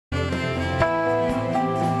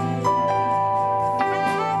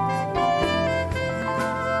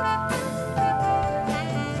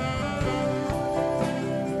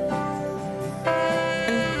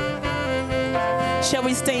Shall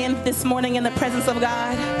we stand this morning in the presence of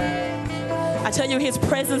God? I tell you, his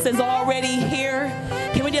presence is already here.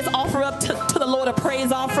 Can we just offer up to the Lord a praise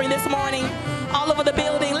offering this morning? All over the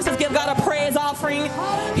building, let's just give God a praise offering.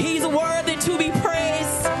 He's worthy to be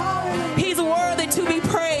praised. He's worthy to be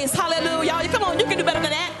praised. Hallelujah. Y'all, come on, you can do better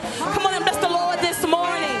than that. Come on and bless the Lord this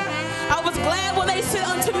morning. I was glad when they said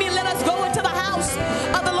unto me, let us go into the house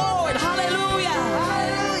of the Lord. Hallelujah.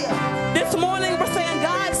 Hallelujah. This morning we're saying,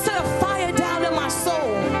 God, set a fire down in my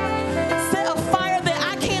soul. Set a fire that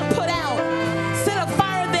I can't put out. Set a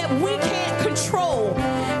fire that we can't control.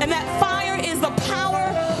 And that fire is the power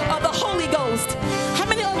of the Holy Ghost. How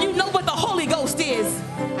many of you know what the Holy Ghost is?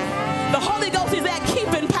 The Holy Ghost is that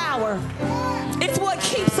keeping power. It's what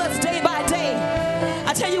keeps us day by day.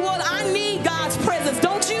 I tell you what, I need God's presence,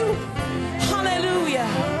 don't you? Hallelujah.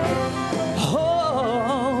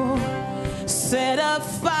 Oh, set a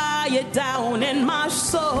fire down in my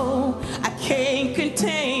soul. I can't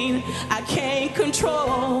contain, I can't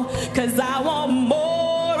control, 'cause I want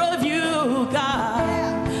more of you, God.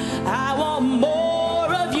 I want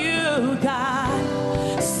more of you, God.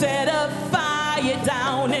 Set a fire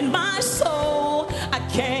down in my soul. I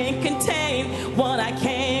can't contain what I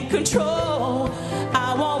can't control.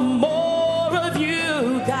 I want more of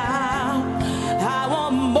you, God. I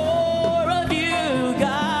want more of you,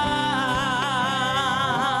 God.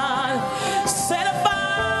 Set a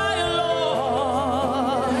fire,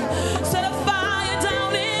 Lord. Set a fire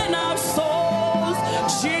down in our souls,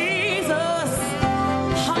 Jesus.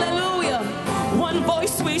 Hallelujah. One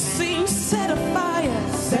voice we sing, set a fire.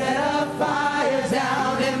 Set a fire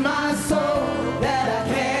down in my soul that I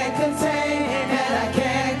can't contain, that I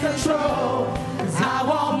can't control.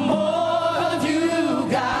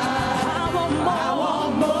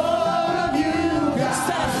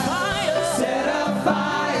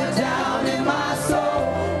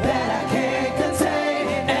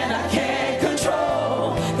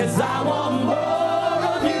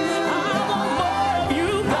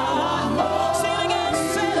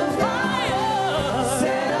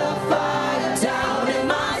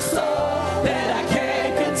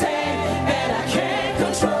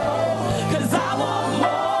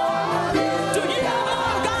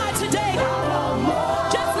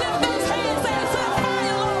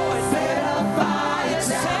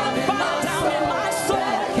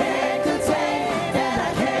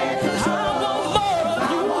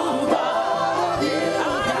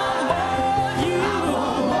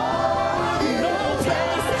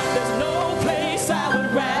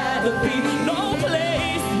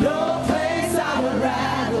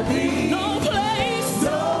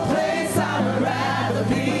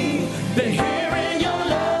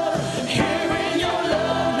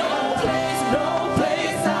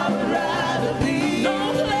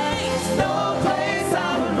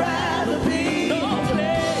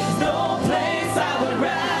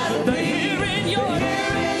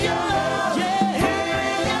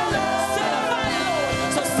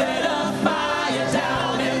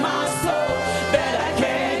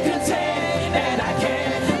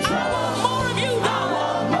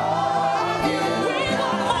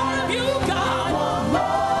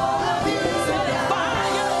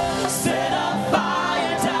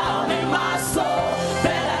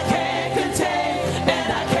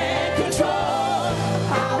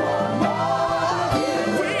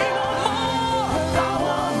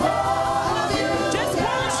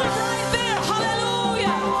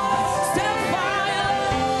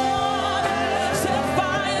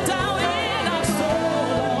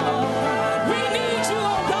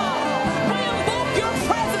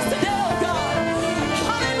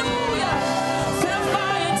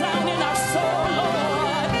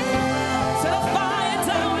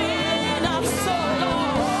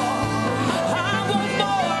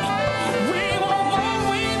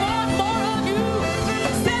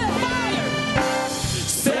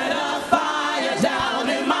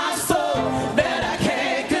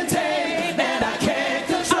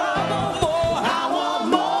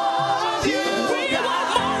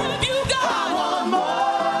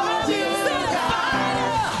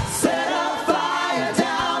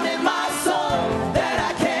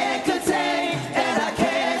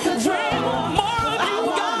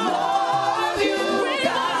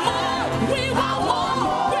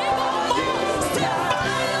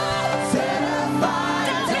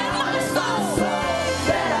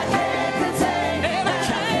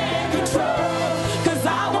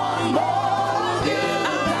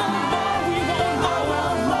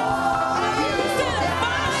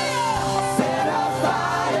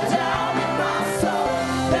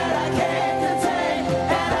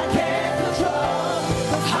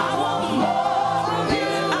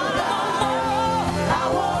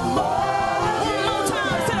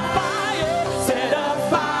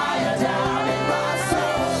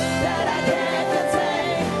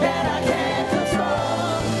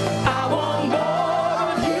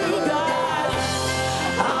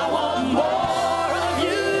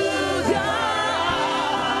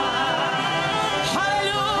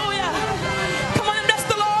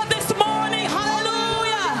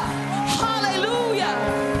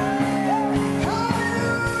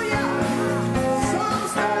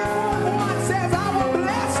 says, I will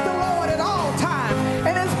bless the Lord at all times,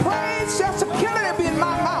 and his praise shall continually be in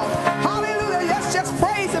my mouth. Hallelujah. Let's just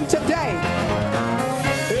praise him today.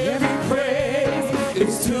 Every praise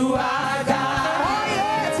is to our God. Oh,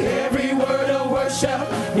 yes. Every word of worship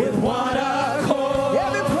with one accord.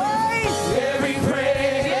 Every praise.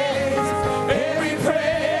 Every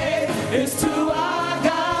praise is to our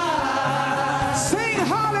God. Sing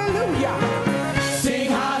hallelujah. Sing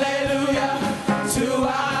hallelujah to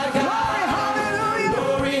our God. Hallelujah.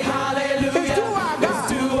 Glory, hallelujah. It's to our God. It's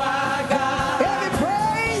to our God. Every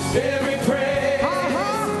praise. Every praise.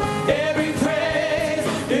 Every praise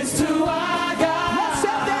is to our God. Let's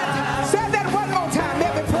say that one more time.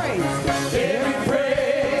 Every praise. Every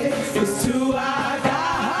praise is to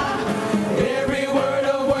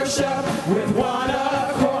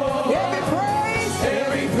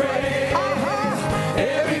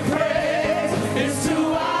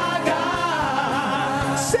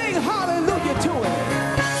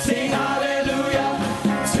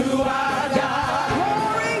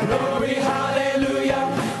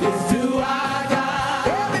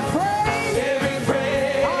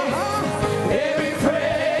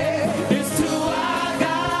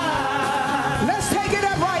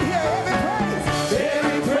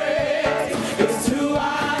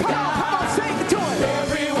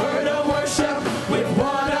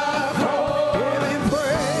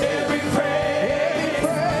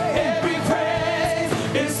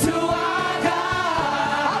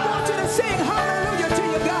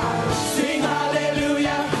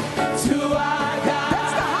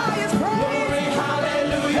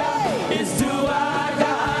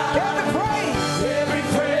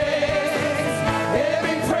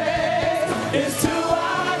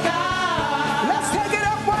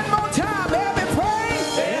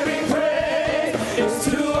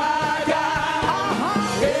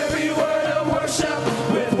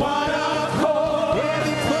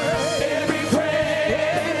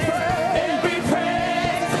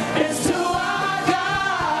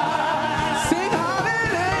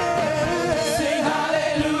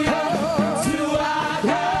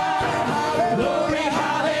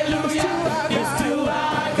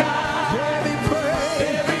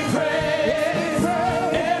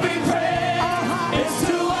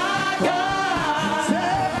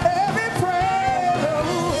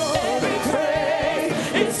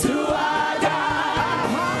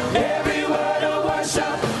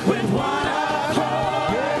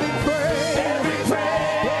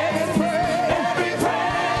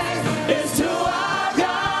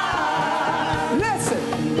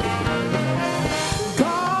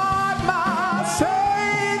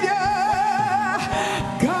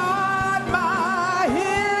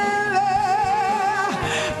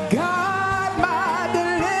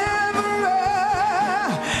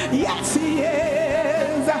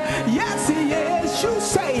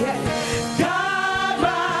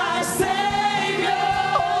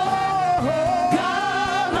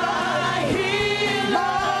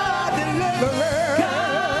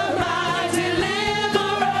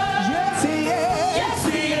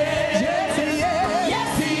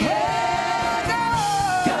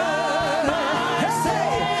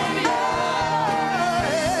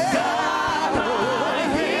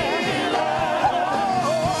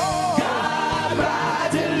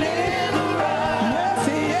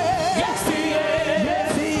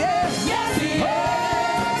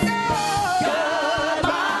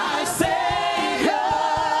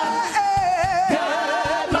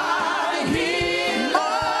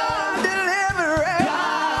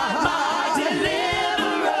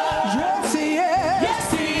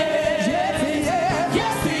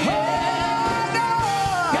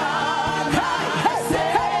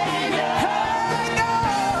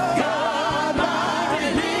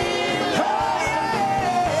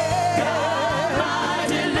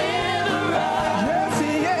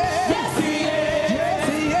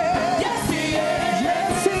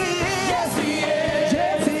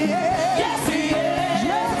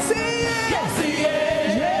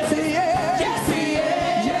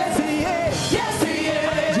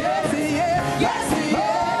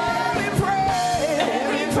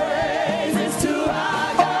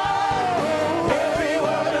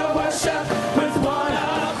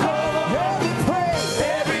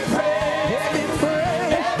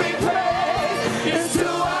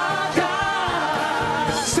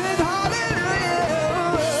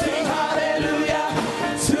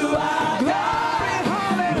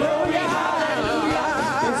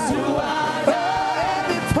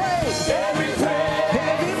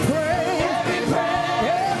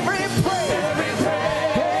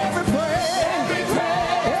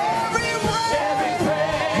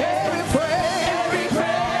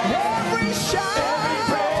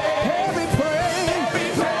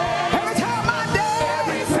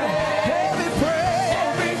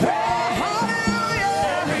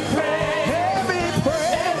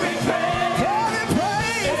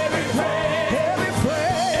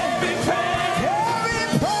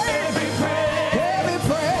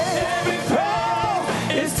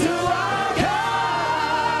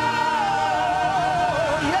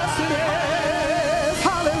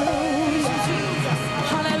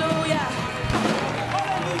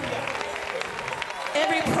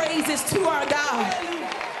God.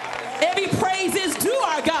 Every praise is due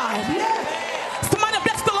our God. Somebody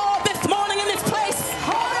bless the Lord this morning in this place.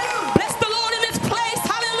 Bless the Lord in this place.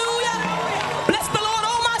 Hallelujah. Bless the Lord,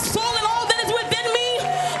 oh my soul, and all that is within me.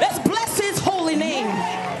 Let's bless his holy name.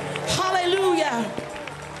 Hallelujah.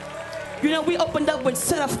 You know, we opened up with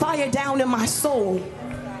set a fire down in my soul.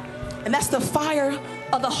 And that's the fire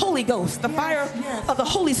of the Holy Ghost, the fire of the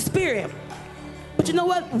Holy Spirit. But you know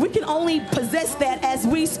what? We can only possess that as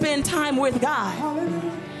we spend time with God.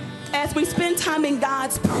 As we spend time in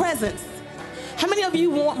God's presence. How many of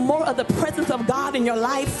you want more of the presence of God in your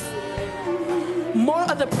life? More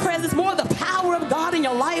of the presence, more of the power of God in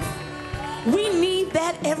your life? We need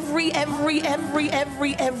that every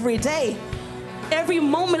day. Every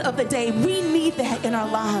moment of the day, we need that in our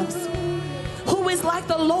lives. Who is like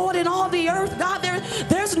the Lord in all the earth? God,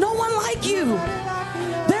 there's no one like you.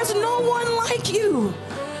 There's no one like you.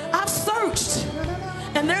 I've searched,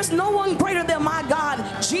 and there's no one greater than my God,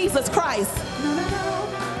 Jesus Christ.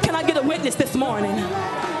 Can I get a witness this morning?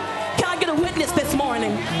 Can I get a witness this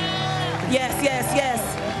morning? Yes, yes, yes.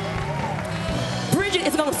 Bridget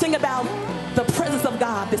is going to sing about the presence of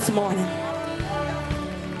God this morning.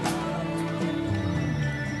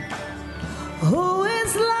 Who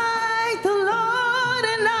is like the Lord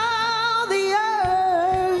in all the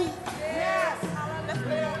earth?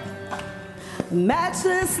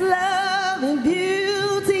 Matchless love and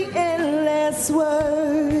beauty, endless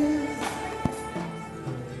worth.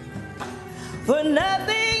 For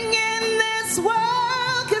nothing in this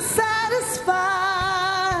world can satisfy.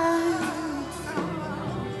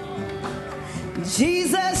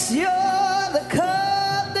 Jesus, you're the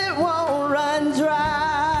cup that won't run dry.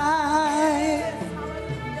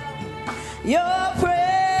 Your presence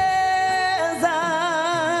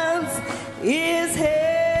is heaven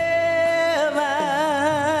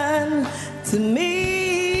to me.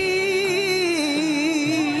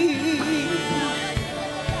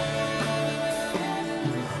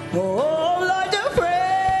 Oh Lord, your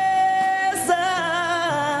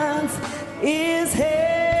presence is heaven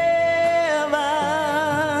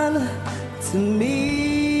to me.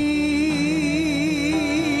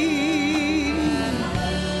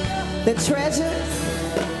 The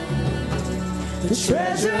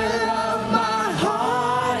treasure of my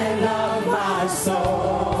heart and of my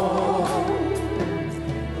soul.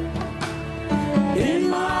 In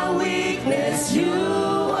my weakness, you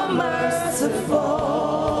are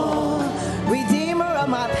merciful. Redeemer of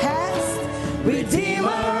my past, Redeemer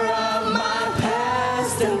of my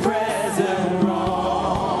past and present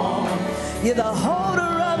wrong. You're the holder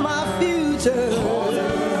of my future, holder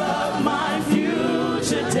of my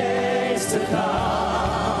future days to come.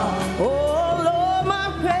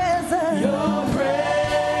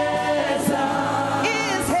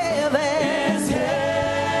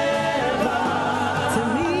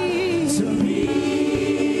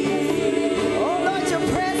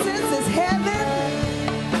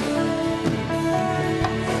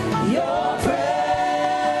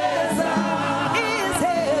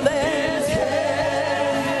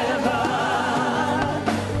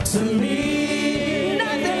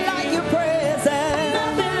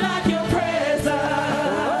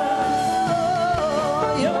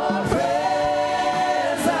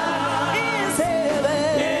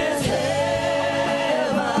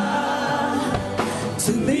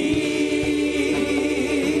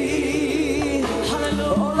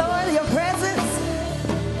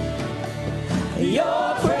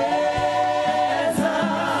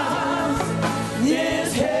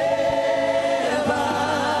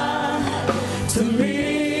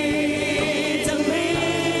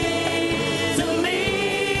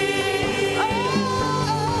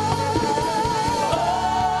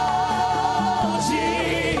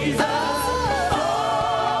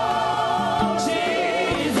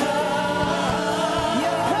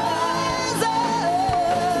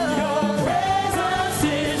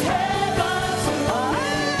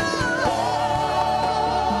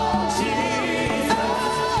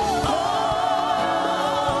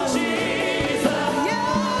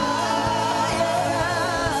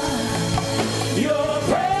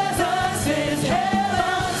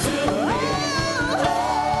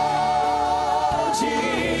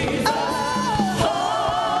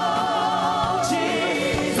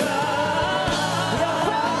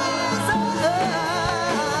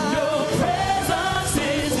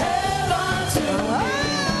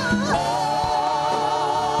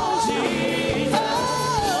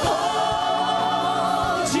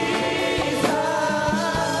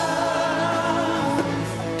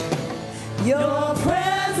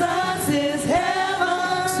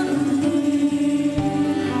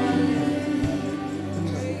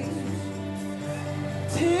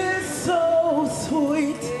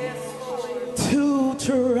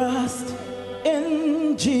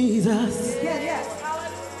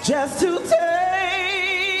 just to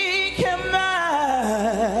take him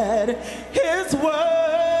at his word,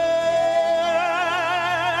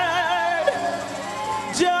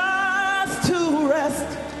 just to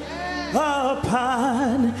rest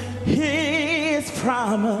upon his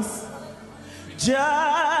promise,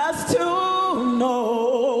 just to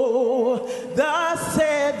know thus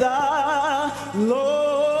said the Lord.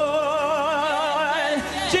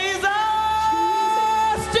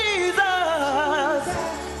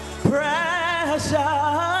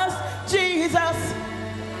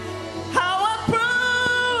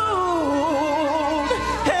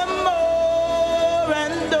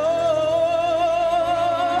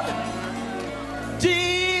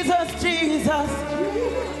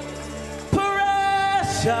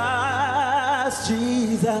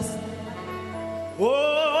 Jesus,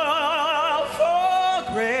 oh, for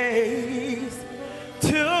grace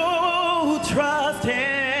to trust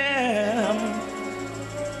him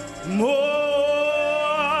more.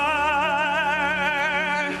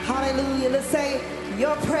 Hallelujah. Let's say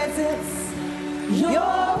your presence.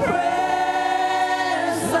 Your presence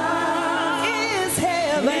is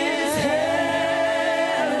heaven.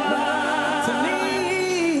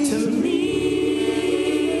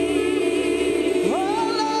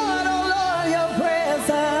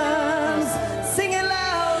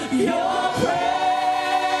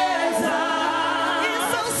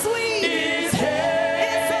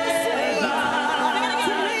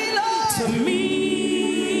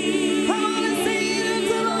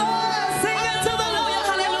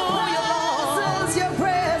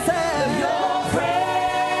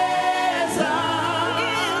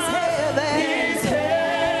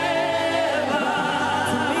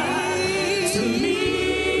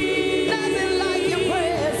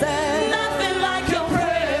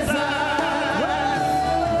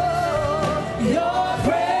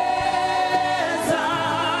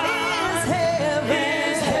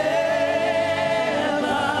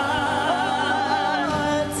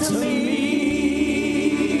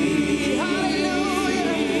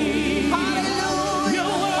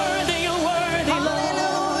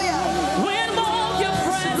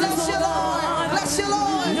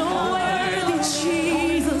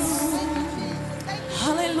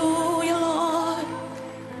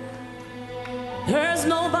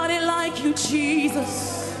 Jesus,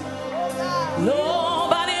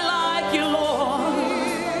 nobody like you, Lord.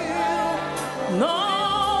 No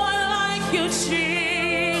one like you,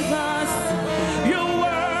 Jesus. You're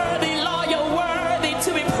worthy, Lord. You're worthy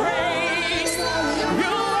to be praised.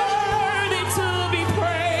 You're worthy to be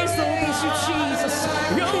praised. So praise you, Jesus.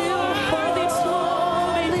 You're worthy to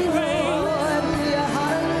be praised.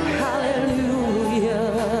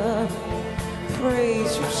 Hallelujah.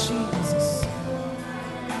 Praise you, Jesus.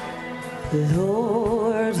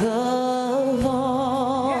 Lord of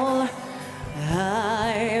all,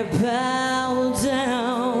 I bow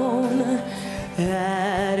down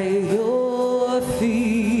at your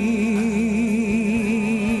feet.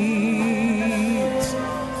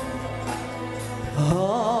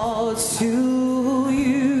 All to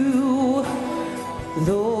you,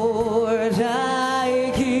 Lord,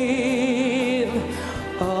 I give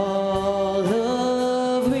all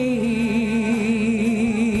of me.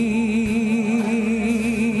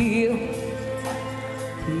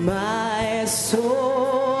 My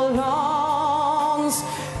soul longs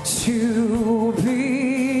to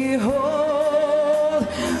behold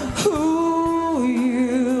who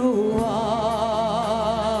you are.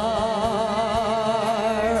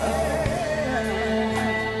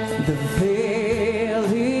 The veil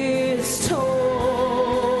is torn.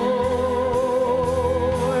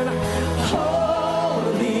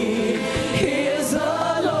 Holy is the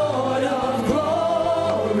Lord of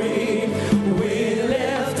glory. We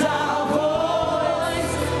lift our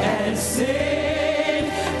voice and sing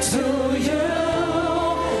to you,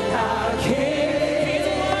 our King.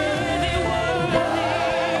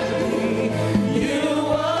 Worthy, you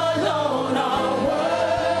alone are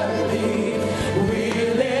worthy. We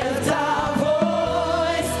lift our voice.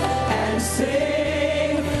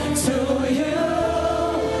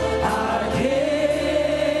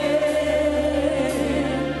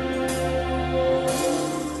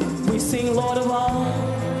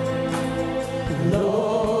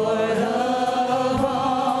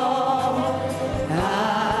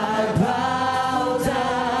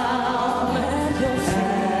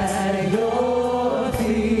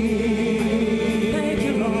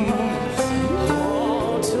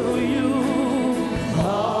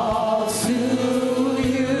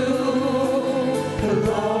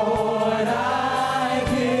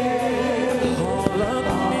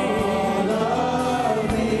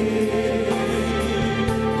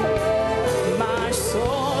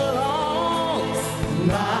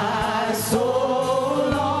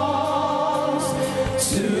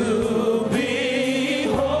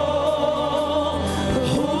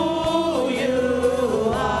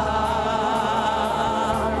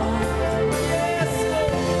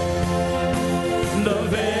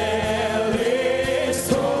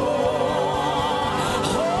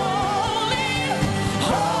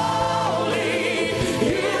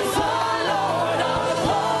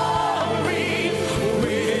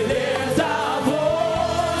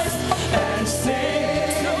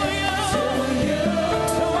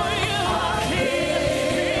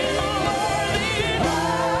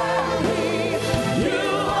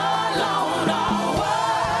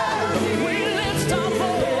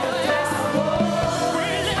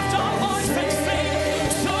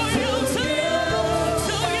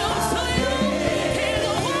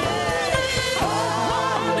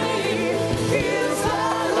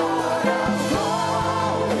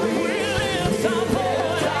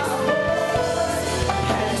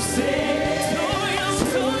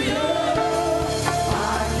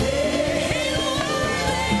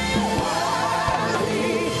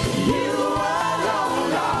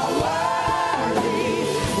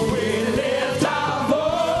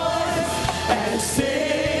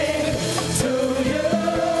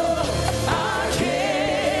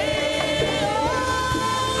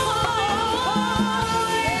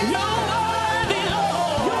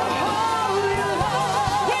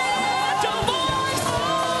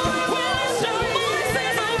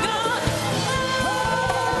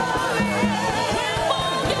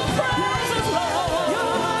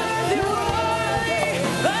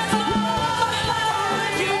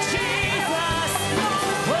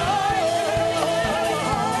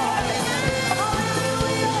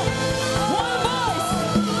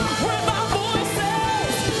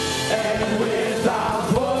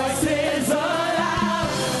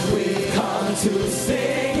 to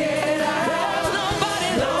sing it out. There's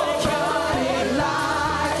nobody like you.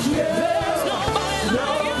 Like you. There's nobody like you.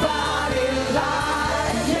 Nobody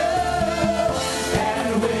like you.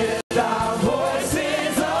 And with our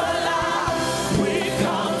voices aloud, we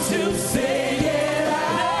come to sing it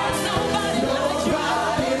out. There's nobody like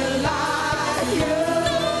you.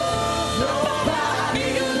 Nobody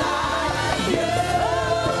like you. Nobody like you.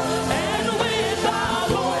 And with our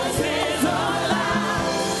voices aloud,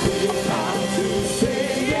 we come to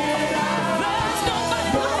sing it out. There's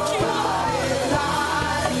nobody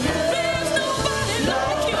like you. There's nobody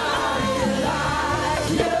like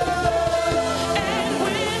you. And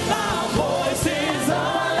with our voices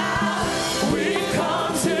aloud, we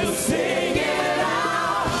come to sing it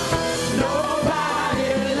out. Nobody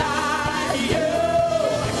like you.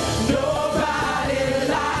 Nobody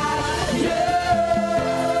like you.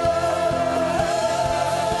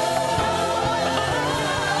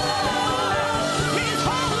 He's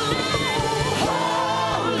holy.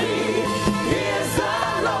 Holy is the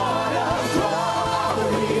Lord of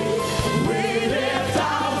glory. We lift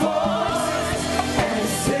our voices and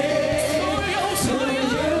sing to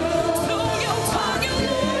you.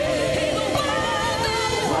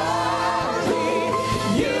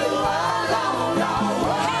 You alone are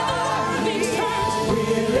worthy.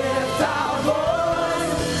 We lift our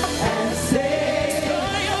voice and sing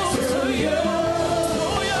to you,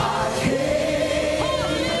 our King.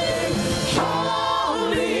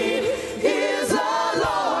 Holy is the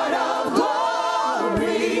Lord of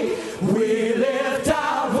glory. We lift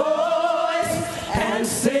our voice and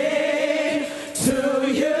sing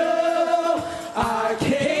to you, our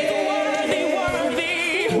King.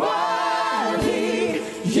 Worthy,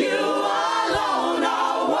 you alone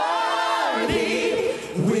are worthy.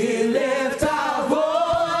 We lift our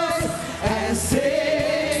voice and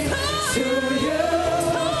sing to you,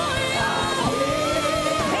 our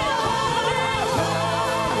King. Holy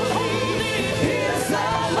is the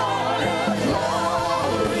Lord of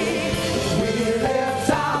glory. We lift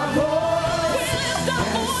our voice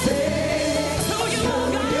and sing to you,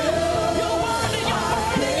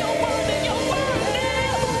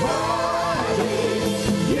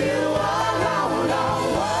 you alone are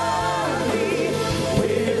worthy. We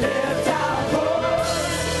lift our voice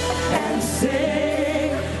and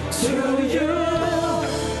sing to you,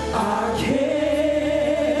 our King.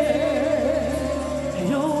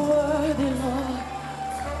 You're worthy, Lord.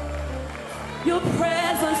 Your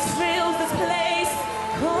presence fills this place.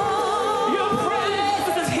 Your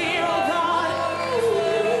presence is here, oh God.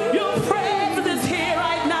 Your presence is here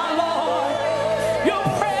right now, Lord. Your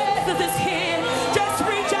presence is here. Just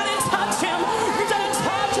reach out and touch him. Reach out and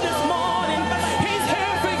touch him this morning. He's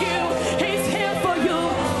here for you. He's here for you.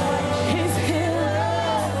 He's here.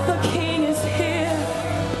 The King is here.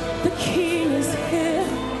 The King is here.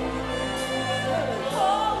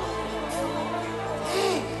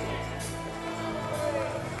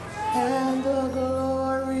 And the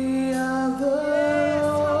glory of the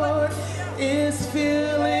Lord is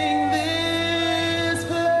filling this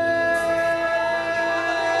place.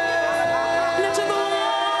 Let your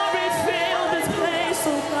glory fill this place,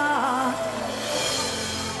 oh God.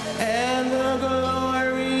 And the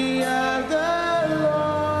glory of the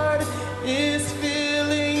Lord is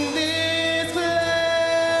filling this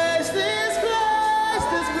place, this place,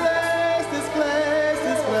 this place, this place,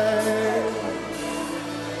 this place.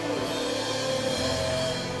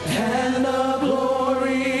 And the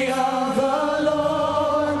glory of the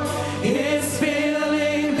Lord is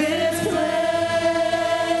filling this place.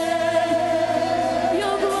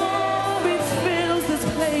 Your glory fills this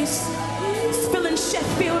place. It's filling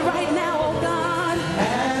Sheffield right now, oh God.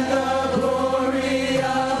 And the glory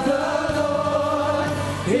of the Lord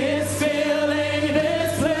is filling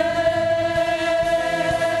this place.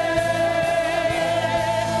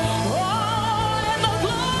 Oh, and the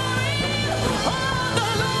glory of the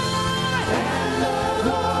Lord. And the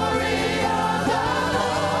glory of the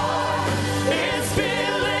Lord is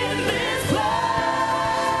filling this place.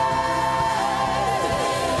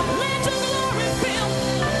 Let your glory fill.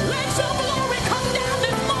 Let your glory come down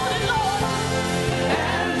this morning, Lord.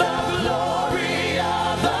 And the glory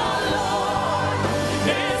of the Lord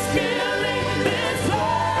is filling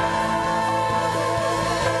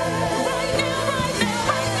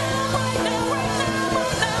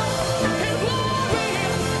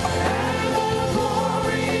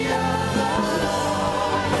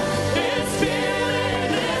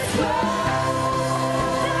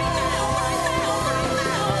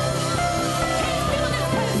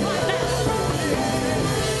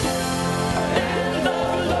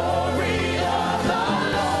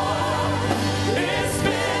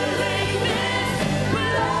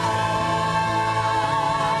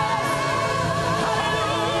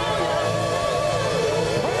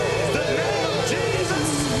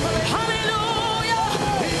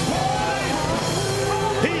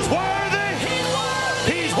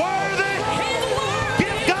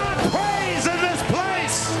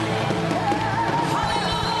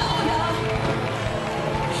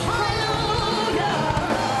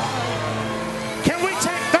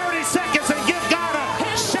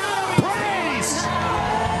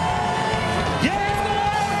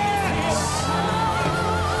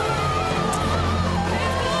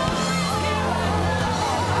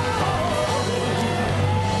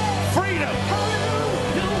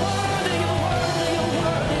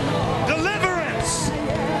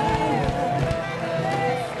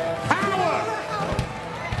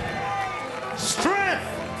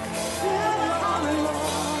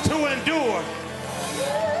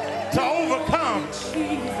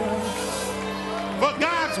For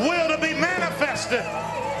God's will to be manifested.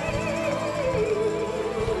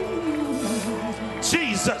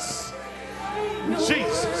 Jesus.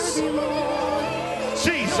 Jesus.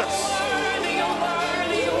 Jesus.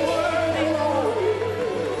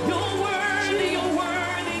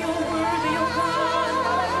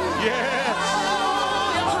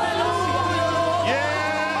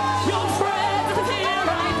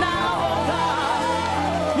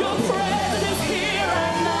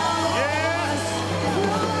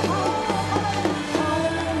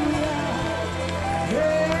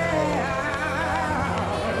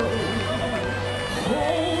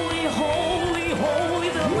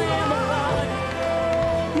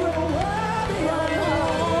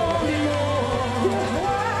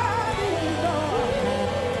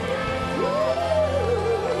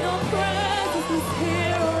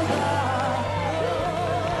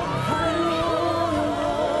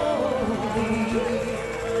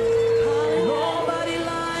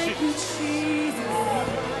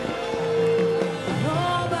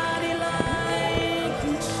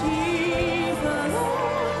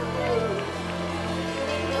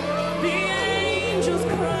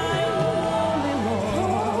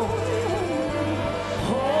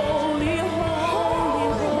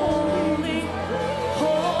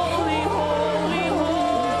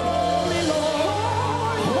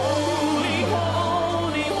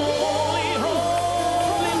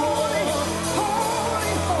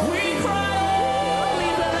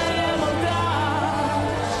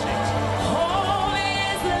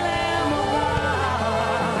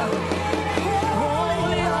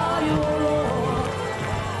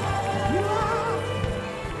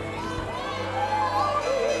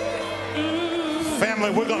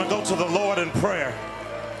 We're going to go to the Lord in prayer.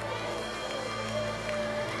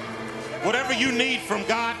 Whatever you need from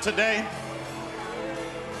God today,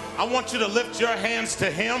 I want you to lift your hands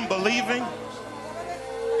to Him, believing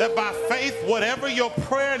that by faith, whatever your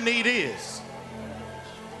prayer need is,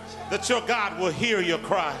 that your God will hear your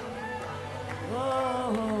cry.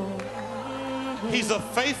 He's a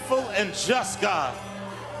faithful and just God.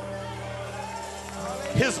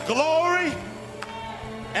 His glory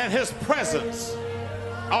and His presence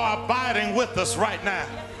are abiding with us right now.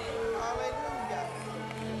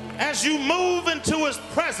 As you move into His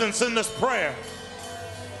presence in this prayer,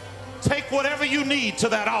 take whatever you need to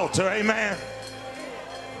that altar, amen,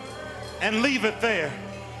 and leave it there.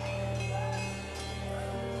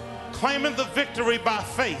 Claiming the victory by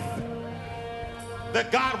faith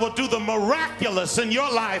that God will do the miraculous in your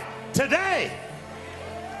life today.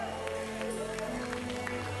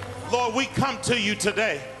 Lord, we come to you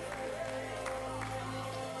today.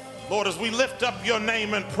 Lord, as we lift up your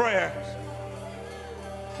name in prayer,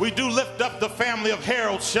 we do lift up the family of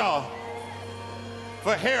Harold Shaw.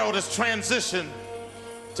 For Harold has transitioned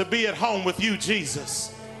to be at home with you,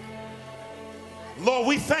 Jesus. Lord,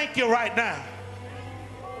 we thank you right now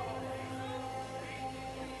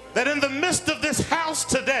that in the midst of this house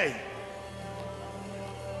today,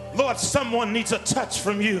 Lord, someone needs a touch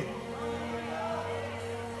from you.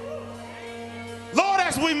 Lord,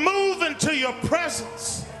 as we move into your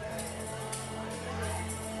presence,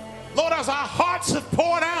 Lord, as our hearts have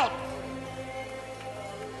poured out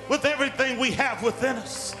with everything we have within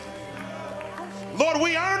us, Lord,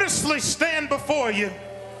 we earnestly stand before you,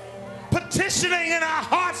 petitioning in our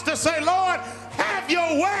hearts to say, Lord, have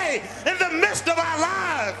your way in the midst of our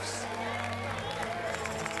lives.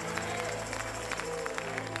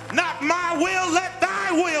 Not my will, let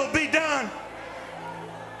thy will be done.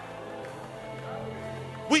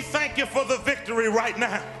 We thank you for the victory right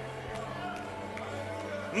now.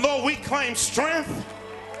 Lord, we claim strength.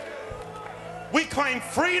 We claim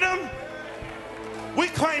freedom. We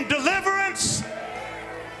claim deliverance.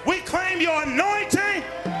 We claim your anointing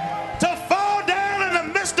to fall down in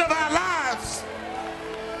the midst of our lives.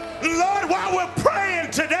 Lord, while we're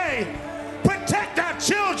praying today, protect our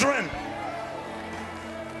children,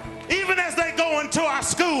 even as they go into our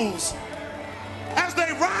schools, as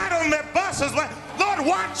they ride on their buses. Lord,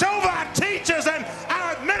 watch over our teachers and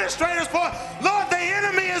our administrators, for Lord, the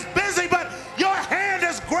enemy is busy, but your hand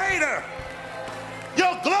is greater.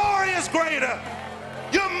 Your glory is greater.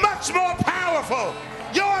 You're much more powerful.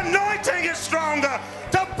 Your anointing is stronger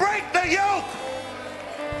to break the yoke.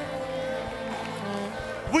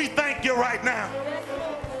 We thank you right now.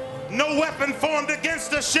 No weapon formed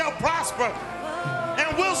against us shall prosper.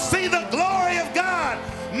 And we'll see the glory of God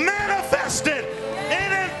manifested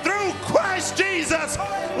in and through Christ Jesus.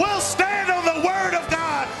 We'll stand on the word of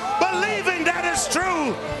God, believing that it's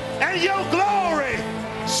true. And your glory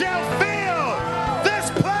shall fill this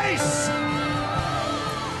place.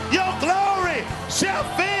 Your glory shall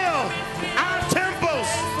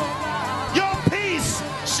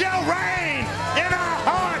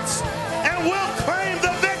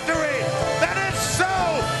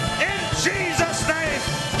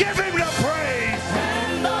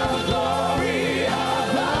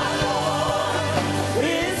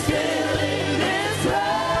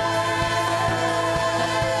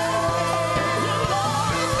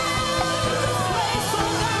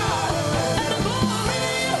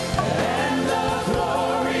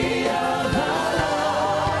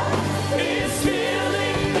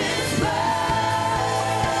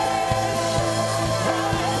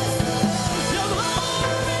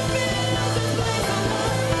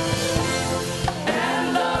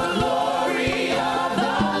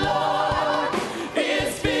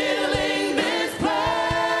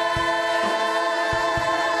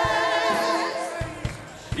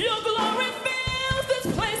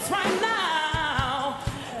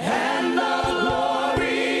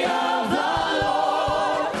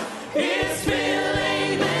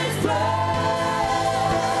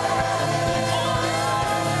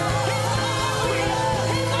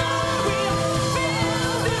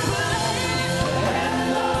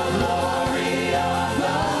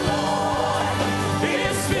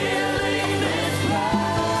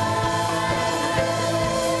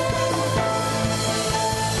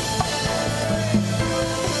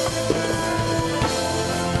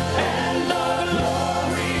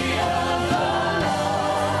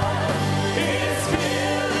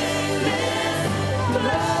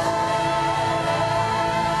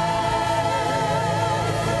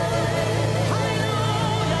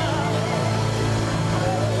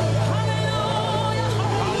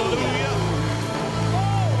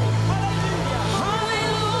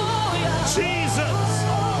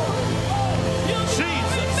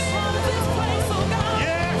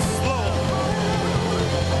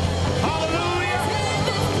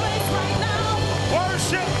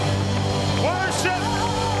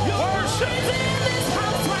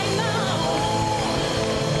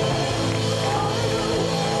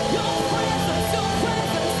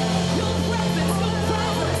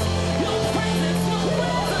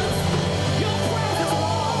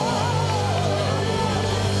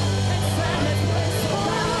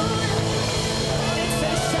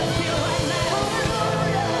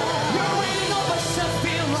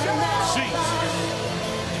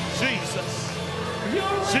Jesus.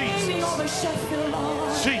 You're reigning Jesus. over Sheffield,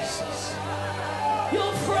 Lord. Jesus.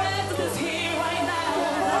 Your presence is here right now,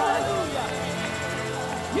 God.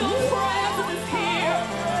 Your presence is here.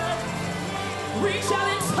 Reach out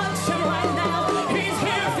and touch him right now. He's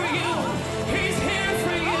here for you. He's here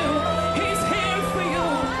for you. He's here for you.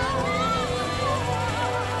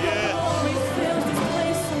 Yes. Glory fills this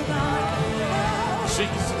place, oh God.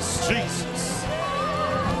 Jesus. Jesus.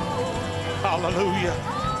 Hallelujah.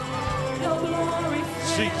 Your glory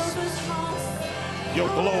fills Jesus. this house. Your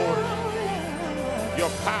glory, your Your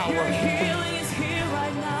power, healing is here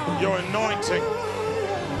right now. your anointing,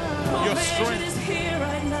 your Provision strength. is here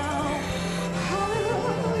right now.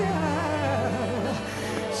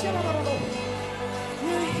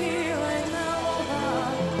 You're here right now, oh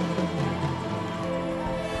God.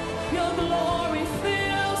 Your glory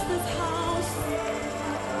fills this house.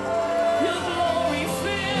 Your glory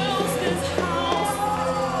fills this house.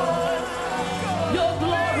 Your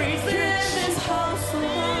glory's in this house, oh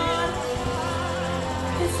God.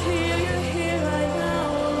 It's here, you're here right now,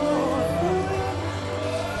 oh Lord.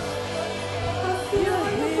 You're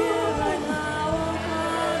here right now, oh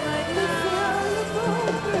God, right now.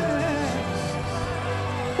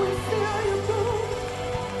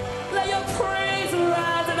 Let your praise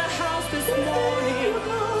rise in the house this morning.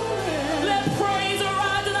 Let praise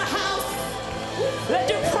arise in the house. Let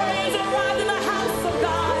your praise arise in the house of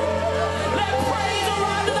God. Let praise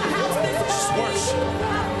arise in the house this morning. Just worship.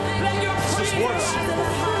 Let your praise worship. arise in the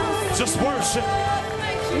house. Just worship.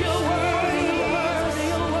 You're worthy, you're worthy,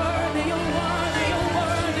 you're worthy, you're worthy, you're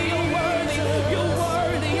worthy, you're worthy, you're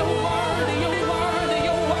worthy, you're worthy, you're worthy,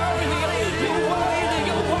 you're worthy, you're worthy,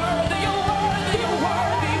 you're worthy, you're worthy, you're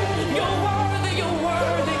worthy, you're worthy, you're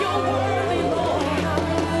worthy, you're worthy, Lord.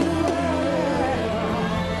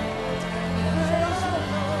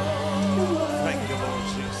 Thank you, Lord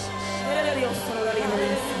Jesus.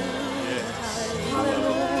 Yes.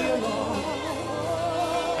 Hallelujah, Lord.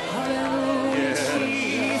 Hallelujah, Yes.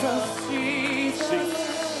 Jesus, Jesus,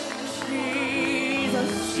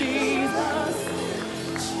 Jesus, Jesus,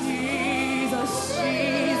 Jesus,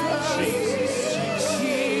 Jesus, Jesus,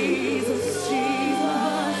 Jesus, Jesus.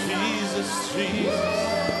 Jesus, Jesus.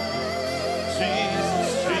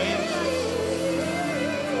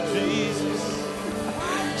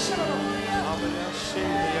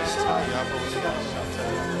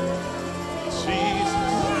 Jesus.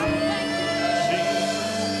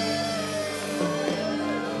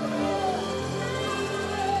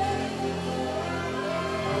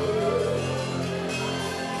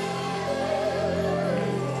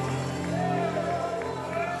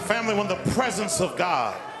 Family, when the presence of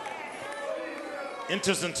God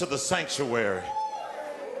enters into the sanctuary,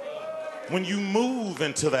 when you move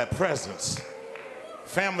into that presence,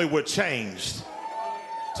 family, we're changed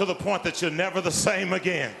to the point that you're never the same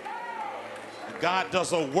again. God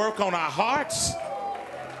does a work on our hearts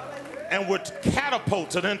and we're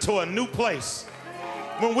catapulted into a new place.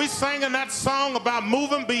 When we sang in that song about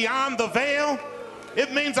moving beyond the veil,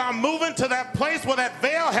 it means I'm moving to that place where that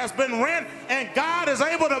veil has been rent and God is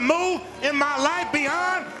able to move in my life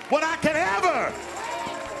beyond what I can ever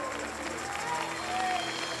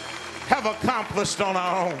have accomplished on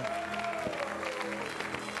our own.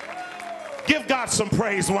 Give God some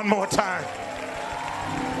praise one more time.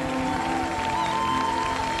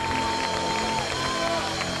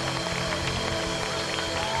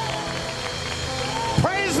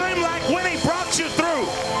 Praise him like when he brought you through.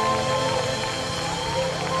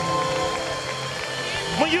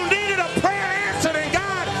 When you needed a prayer answered and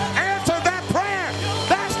God answered that prayer,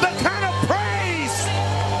 that's the kind of praise.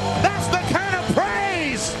 That's the kind of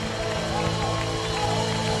praise.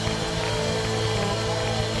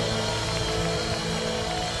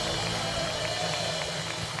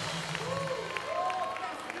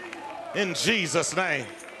 In Jesus' name.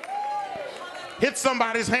 Hit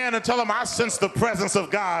somebody's hand and tell them, I sense the presence of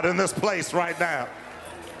God in this place right now.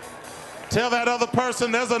 Tell that other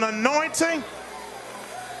person there's an anointing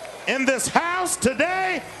in this house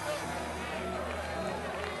today.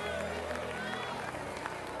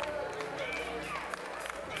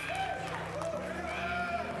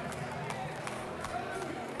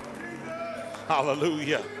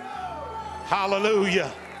 Hallelujah.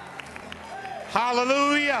 Hallelujah.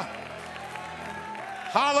 Hallelujah.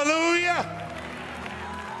 Hallelujah.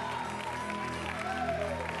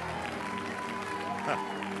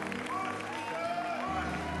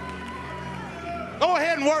 Go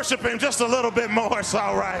ahead and worship him just a little bit more. It's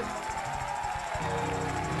all right.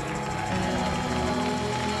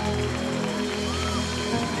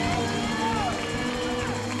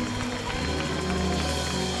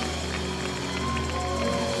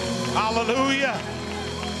 Hallelujah.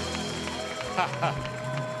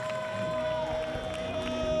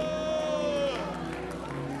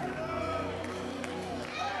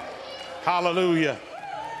 Hallelujah.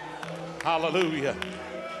 Hallelujah.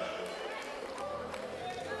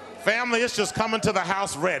 Family, it's just coming to the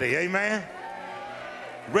house ready. Amen.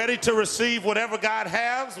 Ready to receive whatever God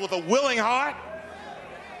has with a willing heart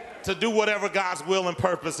to do whatever God's will and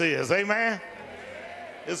purpose is. Amen.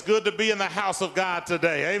 It's good to be in the house of God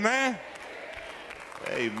today. Amen.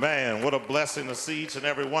 Amen. What a blessing to see each and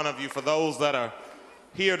every one of you. For those that are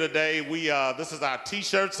here today, this is our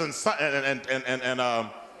t-shirts and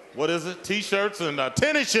what is it? T-shirts and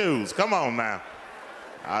tennis shoes. Come on now.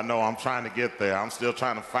 I know I'm trying to get there. I'm still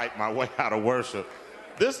trying to fight my way out of worship.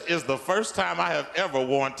 This is the first time I have ever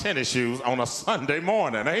worn tennis shoes on a Sunday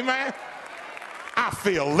morning. Amen. I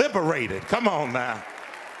feel liberated. Come on now.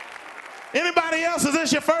 Anybody else, is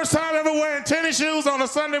this your first time ever wearing tennis shoes on a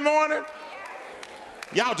Sunday morning?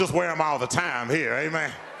 Y'all just wear them all the time here.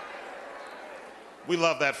 Amen. We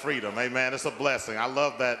love that freedom. Amen. It's a blessing. I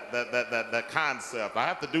love that concept. I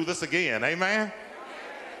have to do this again. Amen.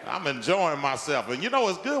 I'm enjoying myself. And you know,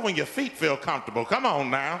 it's good when your feet feel comfortable. Come on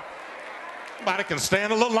now. Somebody can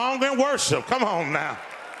stand a little longer and worship. Come on now.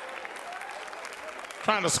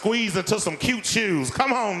 Trying to squeeze into some cute shoes.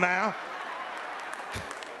 Come on now.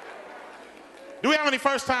 Do we have any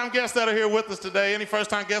first-time guests that are here with us today? Any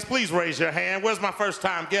first-time guests? Please raise your hand. Where's my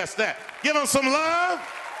first-time guest at? Give them some love.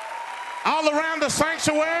 All around the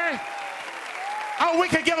sanctuary. Oh, we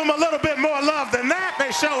could give them a little bit more love than that.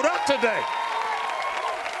 They showed up today.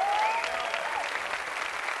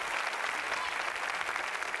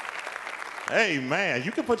 Amen.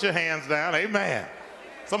 You can put your hands down. Amen.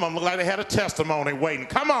 Some of them look like they had a testimony waiting.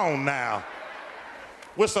 Come on now.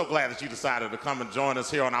 We're so glad that you decided to come and join us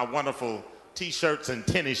here on our wonderful t-shirts and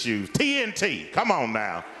tennis shoes. TNT. Come on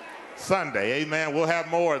now. Sunday. Amen. We'll have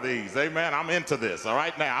more of these. Amen. I'm into this. All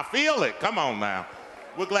right now. I feel it. Come on now.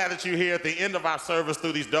 We're glad that you're here at the end of our service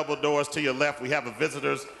through these double doors to your left. We have a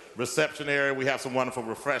visitors reception area. We have some wonderful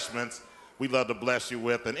refreshments we'd love to bless you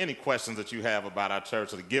with, and any questions that you have about our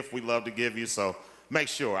church, or the gift we love to give you. So make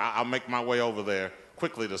sure, I'll make my way over there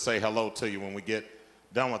quickly to say hello to you when we get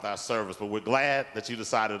done with our service. But we're glad that you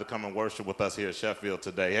decided to come and worship with us here at Sheffield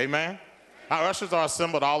today. Amen. Our ushers are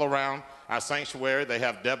assembled all around our sanctuary. They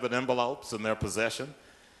have debit envelopes in their possession.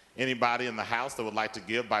 Anybody in the house that would like to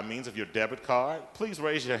give by means of your debit card, please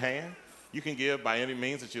raise your hand. You can give by any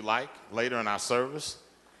means that you like later in our service.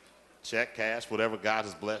 Check, cash, whatever God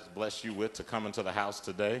has blessed you with to come into the house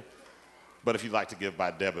today. But if you'd like to give by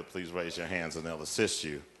debit, please raise your hands and they'll assist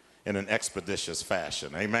you in an expeditious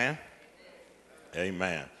fashion. Amen?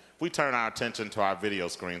 Amen. If we turn our attention to our video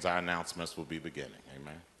screens, our announcements will be beginning.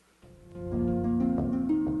 Amen.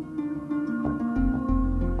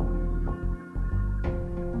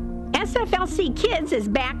 SFLC Kids is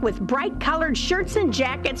back with bright-colored shirts and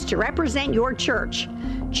jackets to represent your church.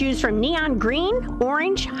 Choose from neon green,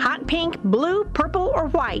 orange, hot pink, blue, purple, or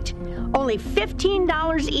white. Only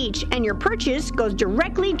 $15 each, and your purchase goes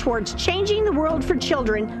directly towards changing the world for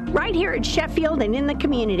children right here at Sheffield and in the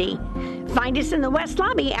community. Find us in the West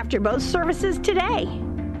Lobby after both services today.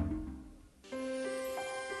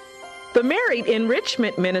 The Married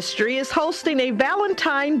Enrichment Ministry is hosting a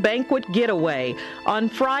Valentine Banquet Getaway on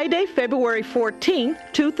Friday, February 14,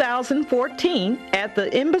 2014 at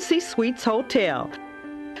the Embassy Suites Hotel.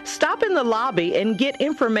 Stop in the lobby and get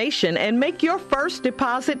information and make your first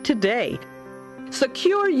deposit today.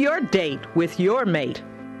 Secure your date with your mate.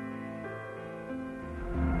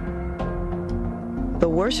 The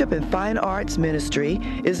Worship and Fine Arts Ministry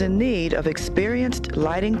is in need of experienced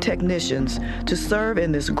lighting technicians to serve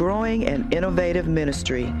in this growing and innovative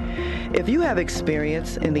ministry. If you have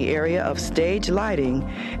experience in the area of stage lighting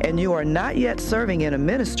and you are not yet serving in a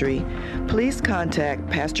ministry, please contact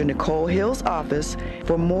Pastor Nicole Hill's office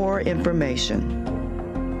for more information.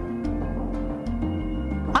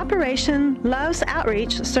 Operation Love's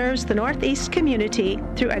Outreach serves the Northeast community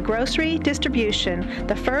through a grocery distribution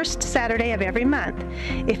the first Saturday of every month.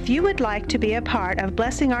 If you would like to be a part of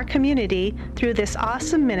blessing our community through this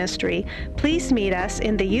awesome ministry, please meet us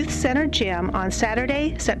in the Youth Center Gym on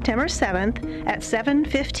Saturday, September 7th at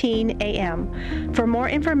 7:15 a.m. For more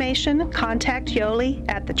information, contact Yoli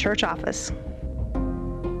at the church office.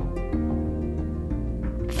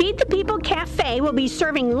 Feed the People Cafe will be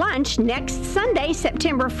serving lunch next Sunday,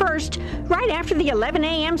 September 1st, right after the 11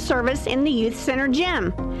 a.m. service in the Youth Center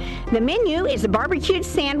Gym. The menu is a barbecued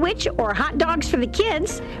sandwich or hot dogs for the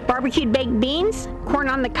kids, barbecued baked beans, corn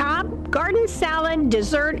on the cob, garden salad,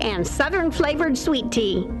 dessert, and southern flavored sweet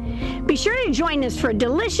tea. Be sure to join us for a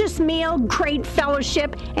delicious meal, great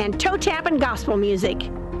fellowship, and toe-tapping gospel music.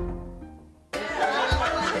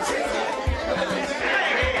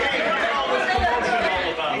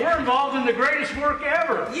 We're involved in the greatest work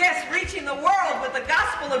ever. Yes, reaching the world with the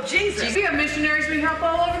gospel of Jesus. We have missionaries we help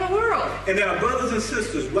all over the world. And there are brothers and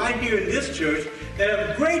sisters right here in this church that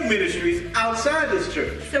have great ministries outside this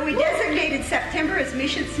church. So we designated September as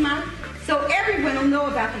Missions Month so everyone will know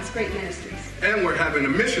about these great ministries. And we're having a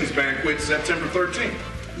missions banquet September 13th.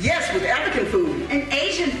 Yes, with African food. And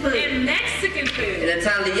Asian food. And Mexican food. And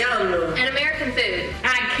Italiano. And American food.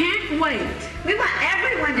 I can't wait. We want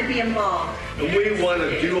everyone to be involved. And we want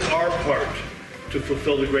to do our part to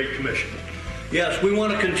fulfill the Great Commission. Yes, we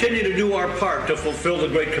want to continue to do our part to fulfill the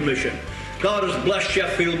Great Commission. God has blessed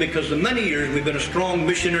Sheffield because for many years we've been a strong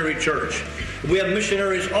missionary church. We have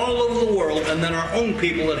missionaries all over the world and then our own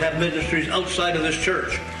people that have ministries outside of this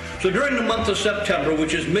church. So during the month of September,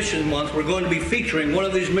 which is Mission Month, we're going to be featuring one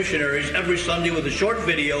of these missionaries every Sunday with a short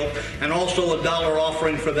video and also a $1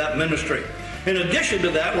 offering for that ministry. In addition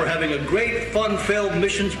to that, we're having a great fun-filled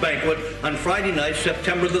missions banquet on Friday night,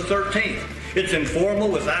 September the 13th. It's informal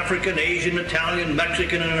with African, Asian, Italian,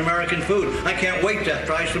 Mexican, and American food. I can't wait to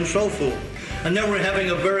try some soul food. And then we're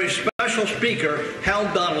having a very special speaker,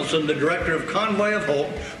 Hal Donaldson, the director of Convoy of Hope,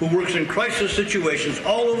 who works in crisis situations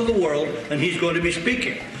all over the world, and he's going to be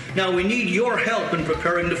speaking. Now, we need your help in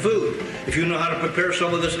preparing the food. If you know how to prepare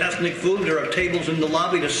some of this ethnic food, there are tables in the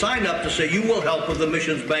lobby to sign up to say you will help with the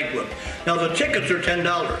missions banquet. Now, the tickets are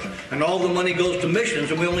 $10, and all the money goes to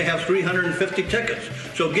missions, and we only have 350 tickets.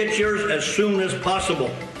 So get yours as soon as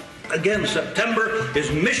possible. Again, September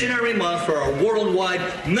is Missionary Month for our worldwide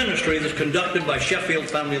ministry that's conducted by Sheffield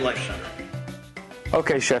Family Life Center.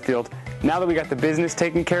 Okay, Sheffield. Now that we got the business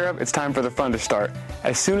taken care of, it's time for the fun to start.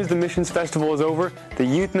 As soon as the Missions Festival is over, the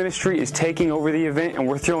youth ministry is taking over the event and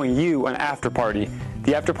we're throwing you an after party.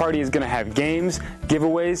 The after party is going to have games,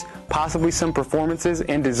 giveaways, possibly some performances,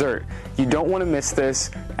 and dessert. You don't want to miss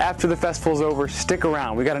this. After the festival's over, stick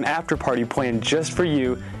around. We got an after party planned just for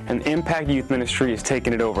you, and Impact Youth Ministry is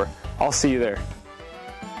taking it over. I'll see you there.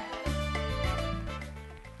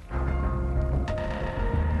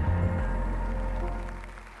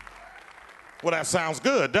 Well, that sounds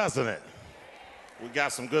good, doesn't it? We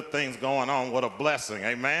got some good things going on. What a blessing.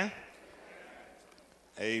 Amen.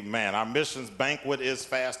 Amen. Our missions banquet is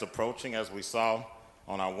fast approaching, as we saw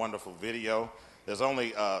on our wonderful video. There's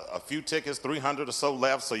only a few tickets, 300 or so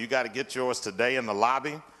left, so you got to get yours today in the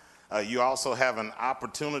lobby. You also have an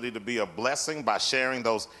opportunity to be a blessing by sharing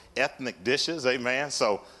those ethnic dishes. Amen.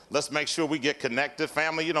 So let's make sure we get connected.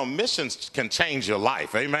 Family, you know, missions can change your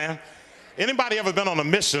life. Amen. Anybody ever been on a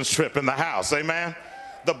missions trip in the house? Amen.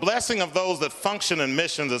 The blessing of those that function in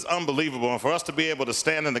missions is unbelievable. And for us to be able to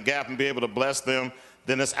stand in the gap and be able to bless them,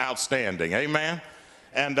 then it's outstanding. Amen.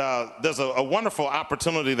 And there's a wonderful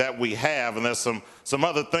opportunity that we have, and there's some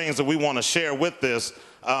other things that we want to share with this.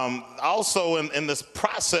 Also in this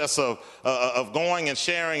process of going and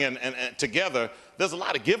sharing and together, there's a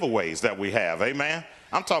lot of giveaways that we have. Amen.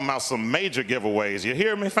 I'm talking about some major giveaways. You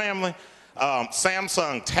hear me, family?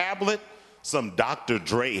 Samsung tablet, some Dr.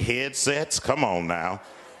 Dre headsets, come on now,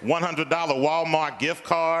 $100 Walmart gift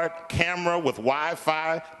card, camera with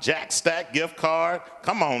Wi-Fi, Jack Stack gift card,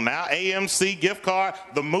 come on now, AMC gift card.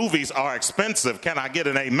 The movies are expensive. Can I get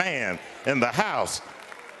an amen in the house?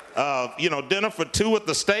 Dinner for two at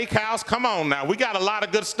the steakhouse, come on now. We got a lot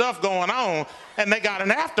of good stuff going on, and they got an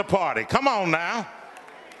after party. Come on now.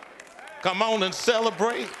 Come on and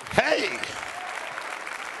celebrate. Hey.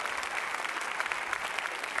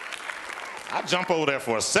 I jump over there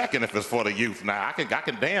for a second if it's for the youth now. I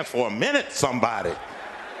can dance for a minute, somebody,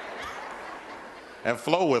 and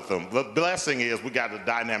flow with them. The blessing is we got a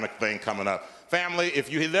dynamic thing coming up. Family,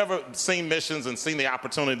 if you've ever seen missions and seen the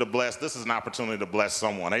opportunity to bless, this is an opportunity to bless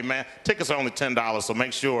someone. Amen. Tickets are only $10, so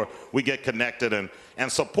make sure we get connected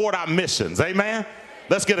and support our missions. Amen.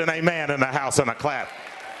 Let's get an amen in the house and a clap.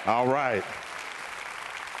 All right.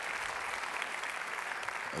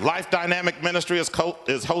 Life Dynamic Ministry is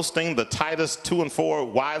hosting the Titus 2 and 4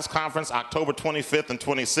 Wives Conference October 25th and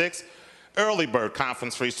 26th. Early bird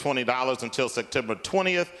conference fees $20 until September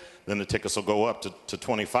 20th. Then the tickets will go up to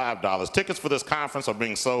 $25. Tickets for this conference are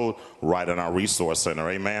being sold right in our resource center.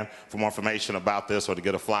 Amen. For more information about this or to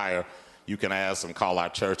get a flyer, you can ask and call our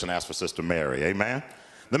church and ask for Sister Mary. Amen.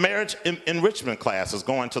 The marriage enrichment class is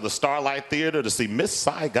going to the Starlight Theater to see Miss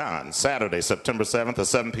Saigon Saturday, September 7th at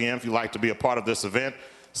 7 p.m. If you'd like to be a part of this event,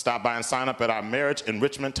 stop by and sign up at our marriage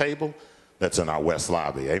enrichment table that's in our West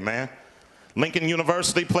Lobby. Amen. Lincoln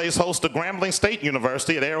University plays host to Grambling State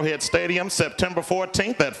University at Arrowhead Stadium September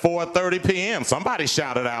 14th at 4:30 p.m. Somebody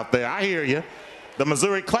shouted out there. I hear you. The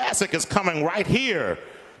Missouri Classic is coming right here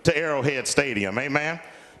to Arrowhead Stadium. Amen.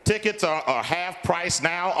 Tickets are half price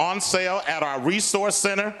now, on sale at our Resource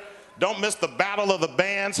Center. Don't miss the Battle of the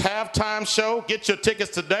Bands halftime show. Get your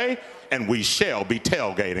tickets today, and we shall be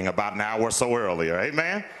tailgating about an hour or so earlier.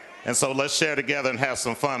 Amen. And so let's share together and have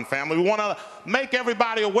some fun, family. We want to make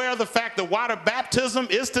everybody aware of the fact that water baptism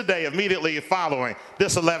is today, immediately following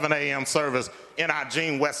this 11 a.m. service in our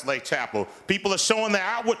Gene Westlake Chapel. People are showing their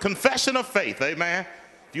outward confession of faith, amen.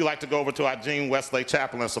 If you'd like to go over to our Gene Westlake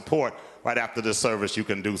Chapel and support right after this service, you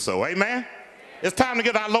can do so, amen. It's time to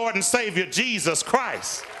get our Lord and Savior, Jesus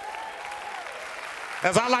Christ,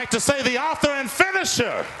 as I like to say, the author and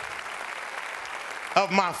finisher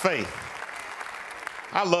of my faith.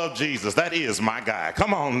 I love Jesus. That is my guy.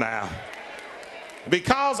 Come on now.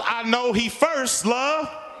 Because I know he first loved,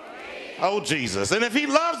 Jesus. And if he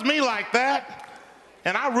loves me like that,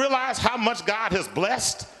 and I realize how much God has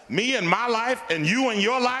blessed me in my life and you in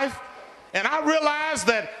your life, and I realize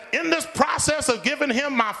that in this process of giving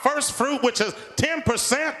him my first fruit, which is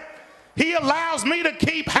 10%, he allows me to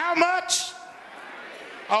keep how much?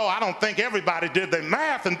 Oh, I don't think everybody did the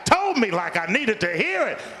math and told me like I needed to hear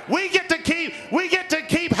it. We get to keep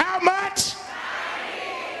how much?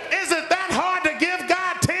 Is it that hard to give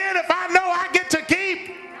God 10 if I know I get to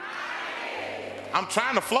keep? I'm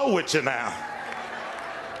trying to flow with you now.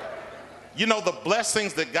 You know, the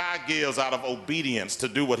blessings that God gives out of obedience to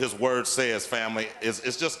do what his word says, family,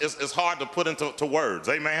 it's hard to put into words,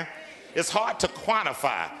 amen? It's hard to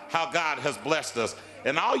quantify how God has blessed us.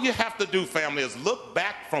 And all you have to do, family, is look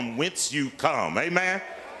back from whence you come. Amen.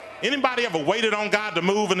 Anybody ever waited on God to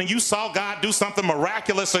move and then you saw God do something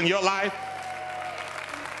miraculous in your life?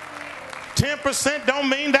 10% don't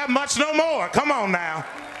mean that much no more. Come on now.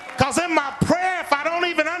 Because in my prayer, if I don't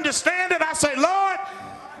even understand it, I say, Lord,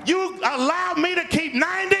 you allowed me to keep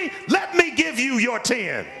 90. Let me give you your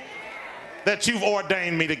 10 that you've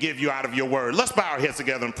ordained me to give you out of your word. Let's bow our heads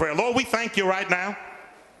together in prayer. Lord, we thank you right now.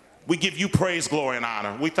 We give you praise, glory, and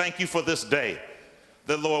honor. We thank you for this day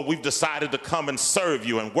that, Lord, we've decided to come and serve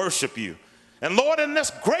you and worship you. And, Lord, in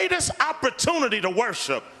this greatest opportunity to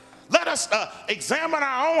worship, let us examine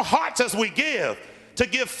our own hearts as we give, to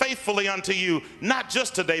give faithfully unto you, not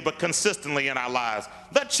just today, but consistently in our lives.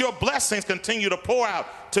 Let your blessings continue to pour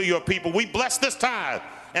out to your people. We bless this tithe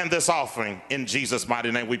and this offering. In Jesus'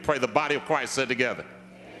 mighty name, we pray. The body of Christ said together,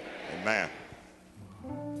 amen.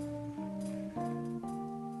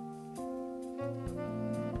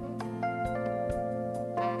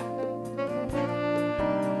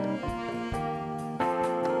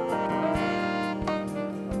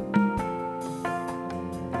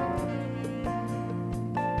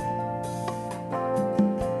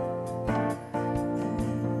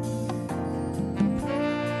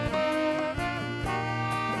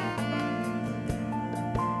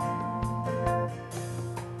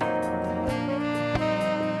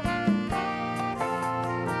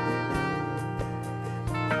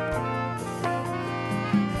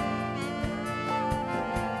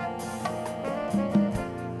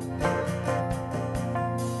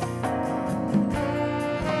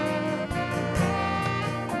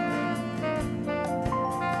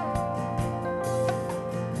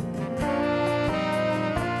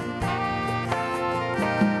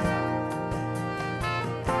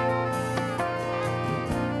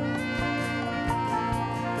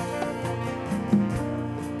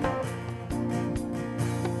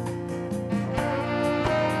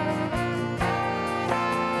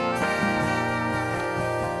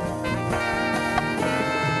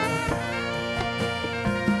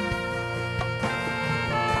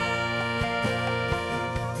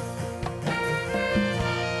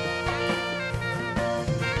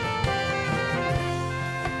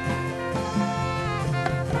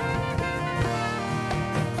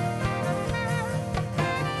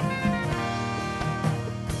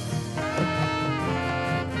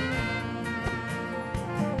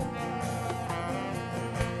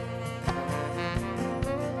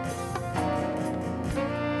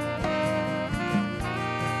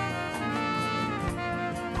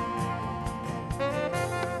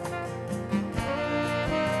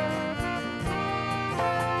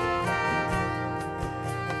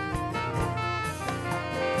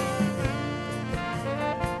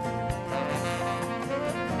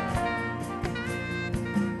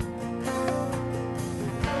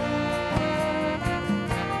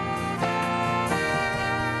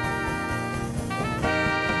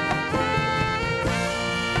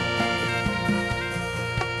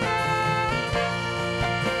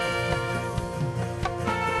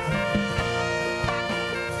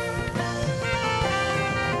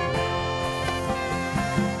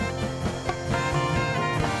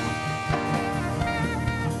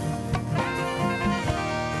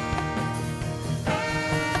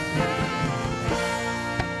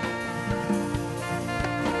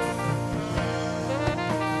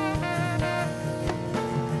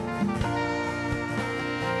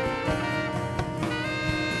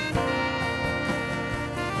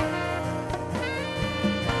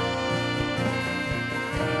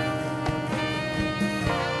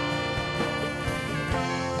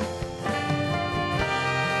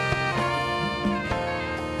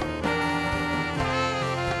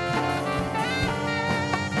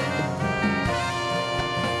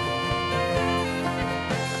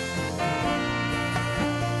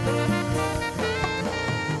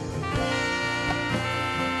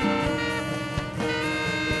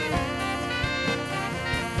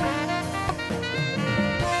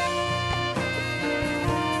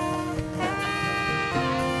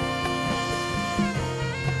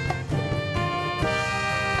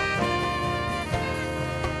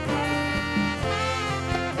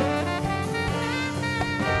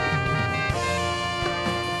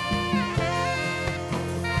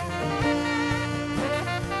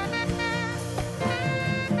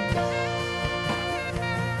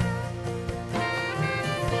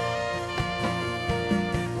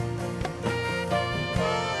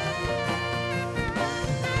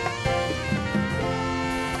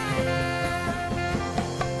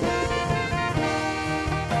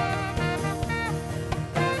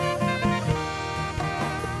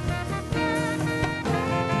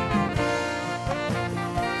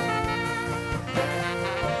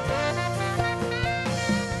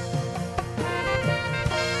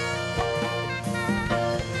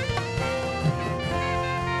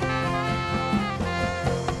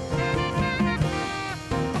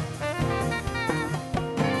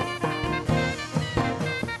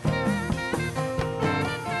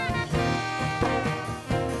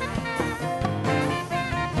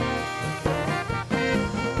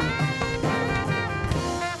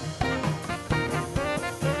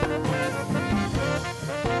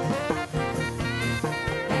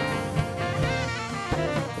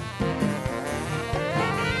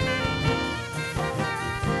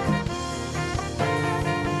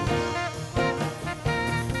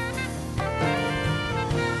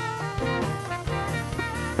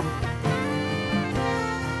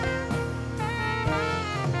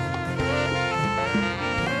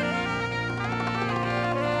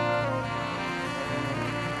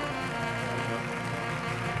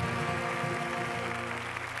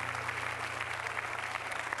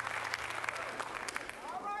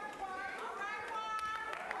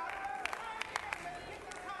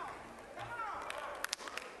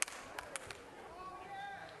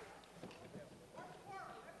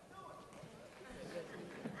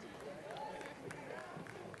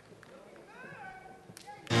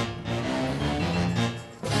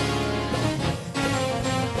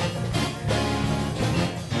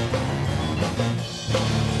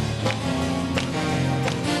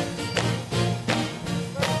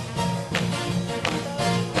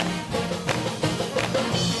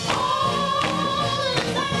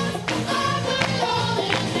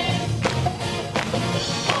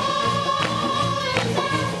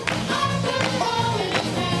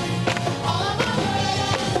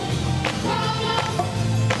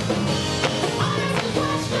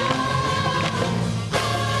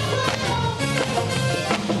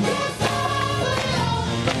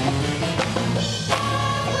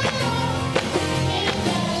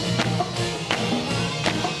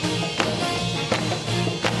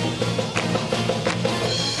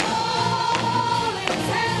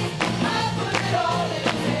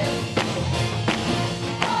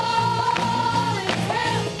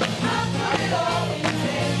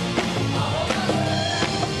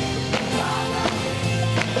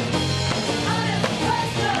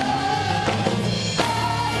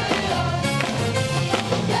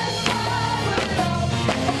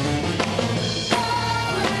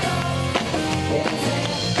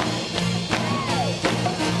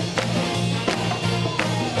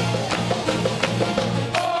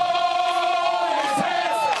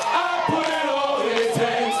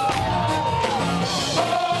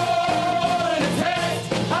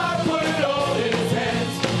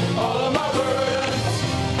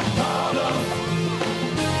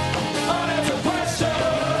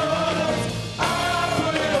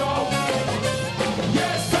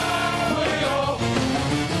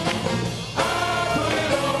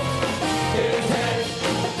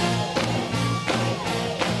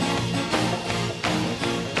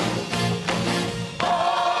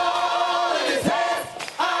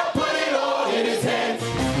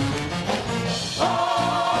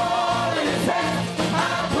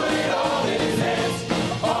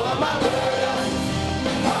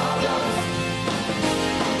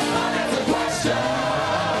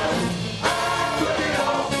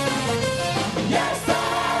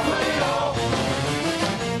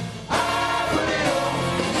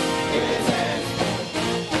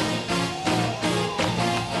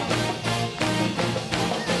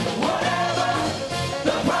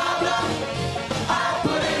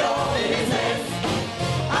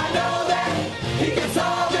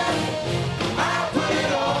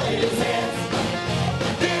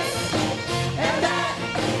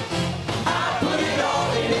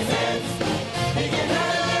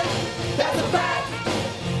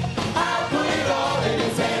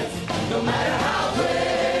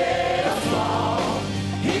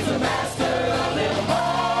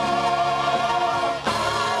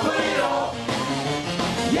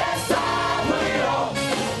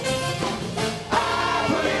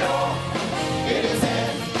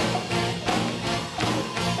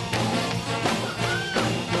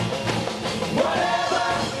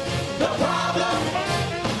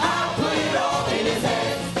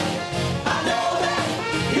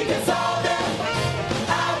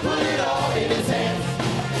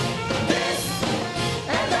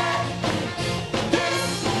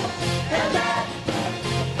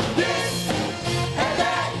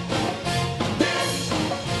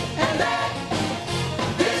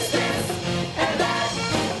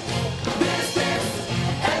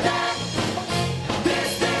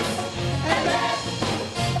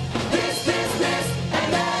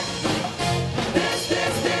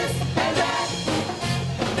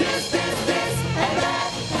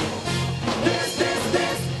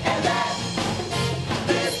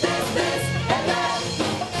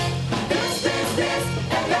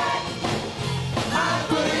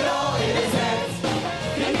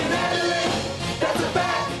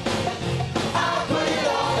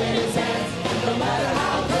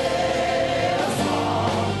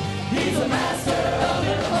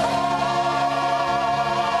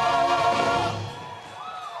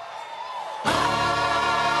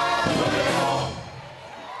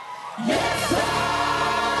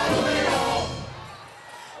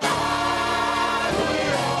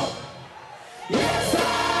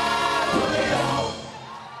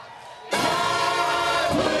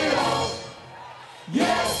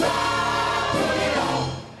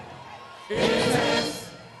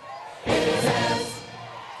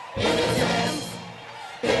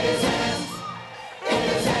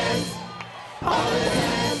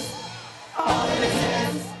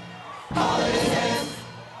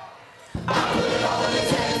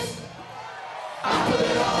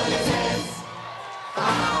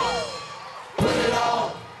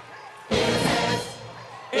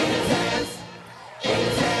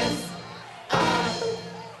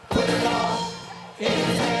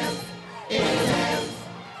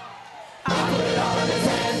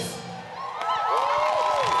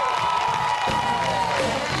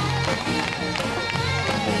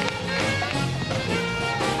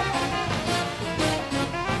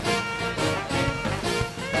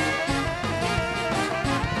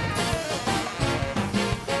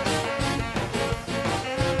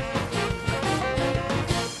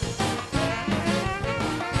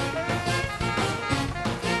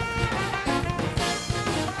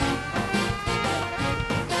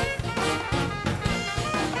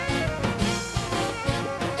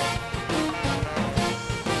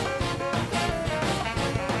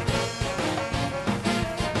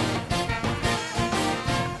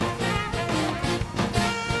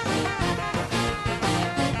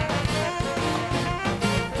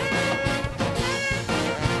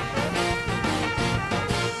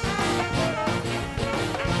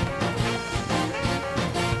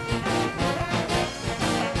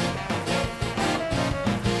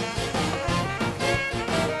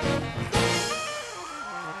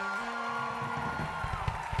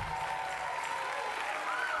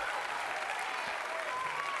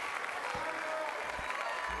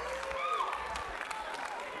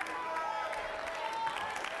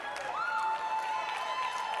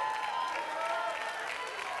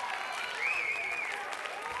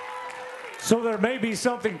 So there may be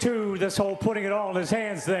something to this whole putting it all in his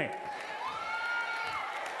hands thing.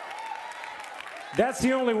 That's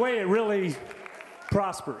the only way it really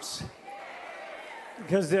prospers.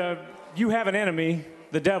 Because you have an enemy,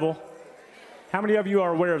 the devil. How many of you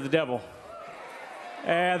are aware of the devil?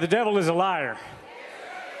 The devil is a liar.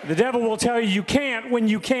 The devil will tell you you can't when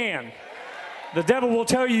you can. The devil will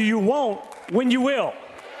tell you you won't when you will.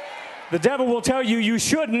 The devil will tell you you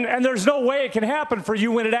shouldn't, and there's no way it can happen for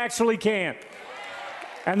you when it actually can.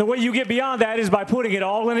 And the way you get beyond that is by putting it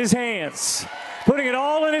all in his hands. Putting it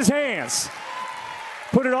all in his hands.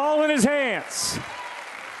 Put it all in his hands.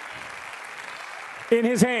 In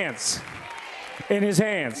his hands. In his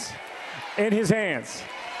hands. In his hands.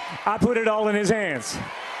 I put it all in his hands.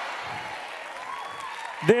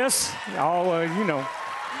 This, all,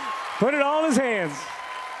 put it all in his hands.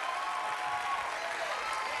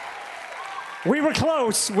 We were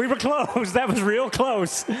close. That was real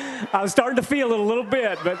close. I was starting to feel it a little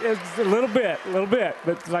bit, but it's a little bit.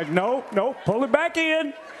 But it's like, no, pull it back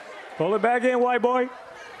in. Pull it back in, white boy.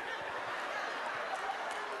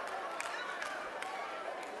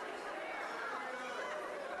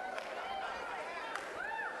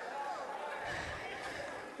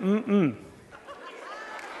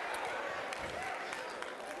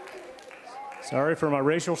 Sorry for my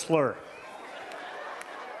racial slur.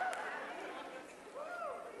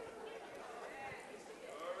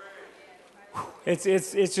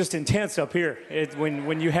 It's just intense up here.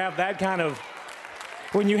 When you have that kind of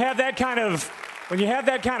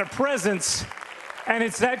presence, and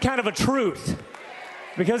it's that kind of a truth,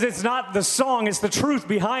 because it's not the song, it's the truth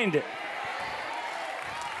behind it.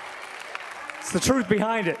 It's the truth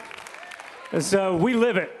behind it. And so we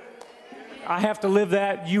live it. I have to live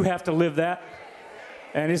that. You have to live that.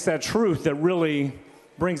 And it's that truth that really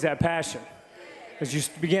brings that passion. As you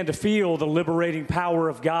begin to feel the liberating power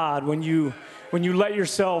of God when you let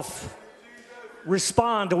yourself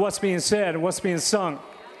respond to what's being said and what's being sung.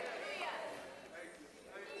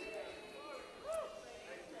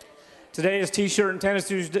 Today is T-shirt and tennis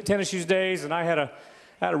shoes days, and I had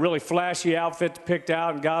a really flashy outfit picked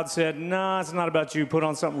out, and God said, "Nah, it's not about you. Put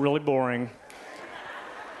on something really boring."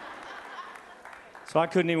 So I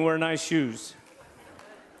couldn't even wear nice shoes.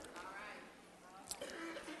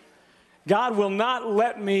 God will not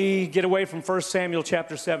let me get away from 1 Samuel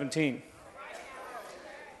chapter 17.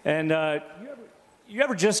 And you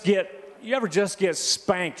ever just get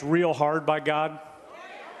spanked real hard by God?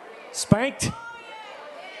 Spanked?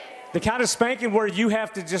 The kind of spanking where you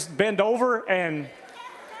have to just bend over and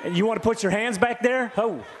you want to put your hands back there?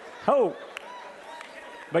 Ho.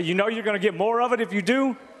 But you know you're going to get more of it if you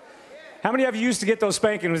do. How many of you used to get those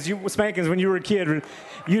spankings when you were a kid?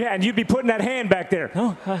 And you'd be putting that hand back there.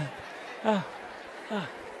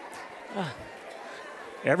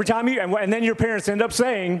 Every time and then your parents end up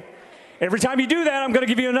saying, "Every time you do that, I'm going to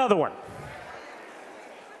give you another one."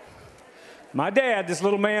 My dad, this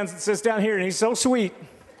little man that sits down here, and he's so sweet,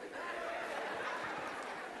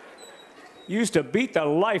 used to beat the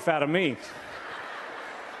life out of me.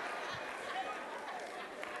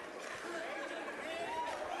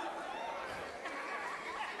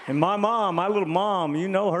 And my mom, my little mom, you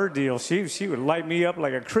know her deal. She would light me up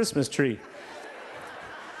like a Christmas tree.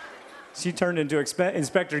 She turned into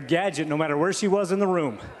Inspector Gadget no matter where she was in the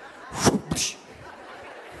room.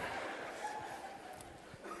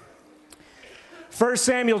 1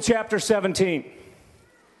 Samuel chapter 17.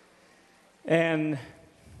 And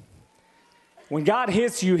when God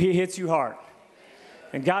hits you, he hits you hard.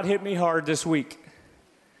 And God hit me hard this week.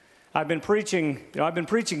 I've been preaching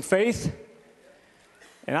faith.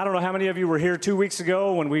 And I don't know how many of you were here 2 weeks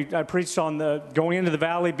ago when I preached on the going into the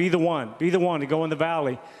valley, be the one to go in the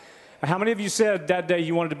valley. How many of you said that day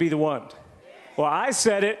you wanted to be the one? Well, I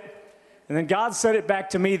said it, and then God said it back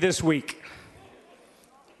to me this week.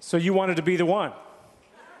 So you wanted to be the one.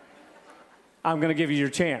 I'm going to give you your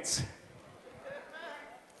chance.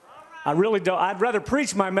 I really don't. I'd rather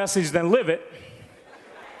preach my message than live it.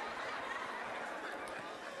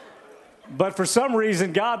 But for some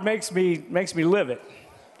reason, God makes me live it.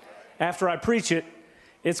 After I preach it,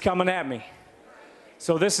 it's coming at me.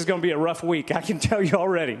 So this is going to be a rough week, I can tell you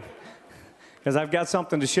already, because I've got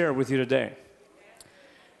something to share with you today.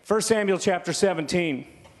 1 Samuel chapter 17,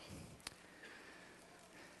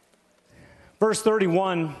 verse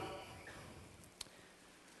 31.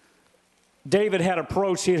 David had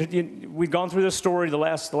approached. We'd gone through this story the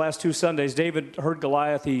last 2 Sundays. David heard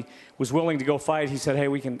Goliath. He was willing to go fight. He said, "Hey,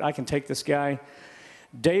 I can take this guy."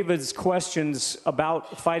 David's questions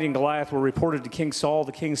about fighting Goliath were reported to King Saul.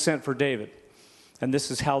 The king sent for David. And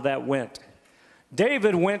this is how that went.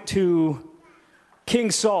 David went to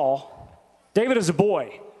King Saul David is a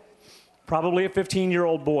boy, probably a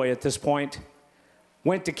 15-year-old boy at this point,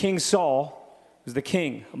 went to King Saul, who's the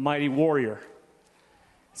king, a mighty warrior,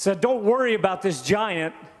 said, don't worry about this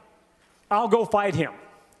giant. I'll go fight him.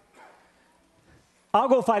 I'll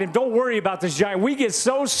go fight him. Don't worry about this giant. We get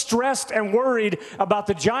so stressed and worried about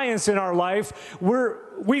the giants in our life,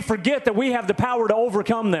 we forget that we have the power to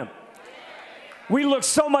overcome them. We look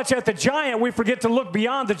so much at the giant, we forget to look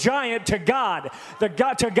beyond the giant to God,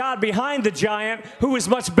 to God behind the giant, who is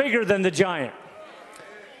much bigger than the giant.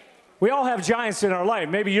 We all have giants in our life.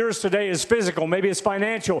 Maybe yours today is physical. Maybe it's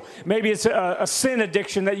financial. Maybe it's a sin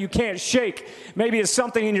addiction that you can't shake. Maybe it's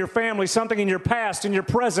something in your family, something in your past, in your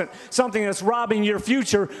present, something that's robbing your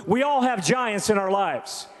future. We all have giants in our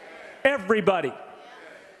lives. Everybody.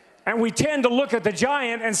 And we tend to look at the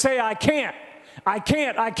giant and say, I can't. I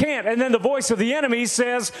can't. I can't. And then the voice of the enemy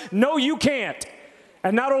says, no, you can't.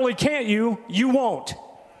 And not only can't you, you won't.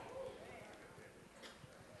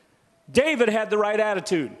 David had the right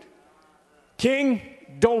attitude. King,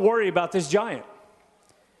 don't worry about this giant.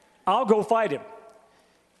 I'll go fight him.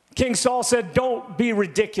 King Saul said, don't be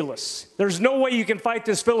ridiculous. There's no way you can fight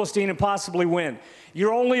this Philistine and possibly win.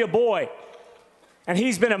 You're only a boy. And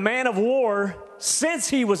he's been a man of war since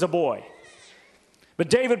he was a boy.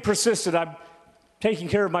 But David persisted. I'm taking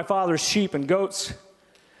care of my father's sheep and goats.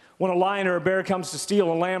 When a lion or a bear comes to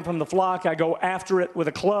steal a lamb from the flock, I go after it with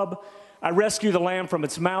a club. I rescue the lamb from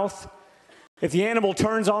its mouth. If the animal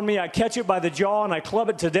turns on me, I catch it by the jaw and I club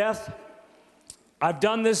it to death. I've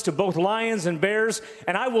done this to both lions and bears,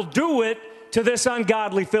 and I will do it to this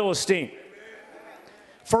ungodly Philistine.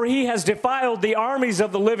 For he has defiled the armies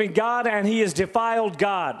of the living God, and he has defiled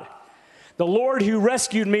God. The Lord who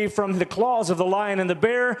rescued me from the claws of the lion and the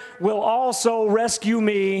bear will also rescue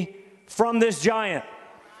me from this giant.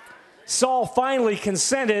 Saul finally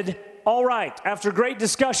consented, all right, after great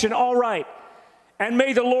discussion, all right, and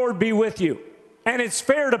may the Lord be with you. And it's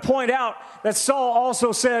fair to point out that Saul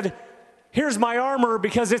also said, here's my armor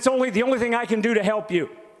because it's the only thing I can do to help you.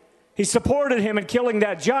 He supported him in killing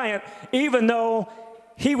that giant, even though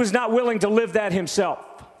he was not willing to live that himself.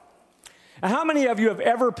 Now, how many of you have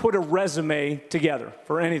ever put a resume together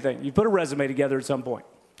for anything? You put a resume together at some point.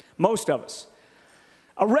 Most of us.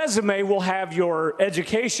 A resume will have your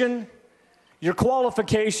education, your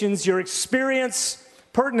qualifications, your experience,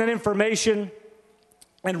 pertinent information,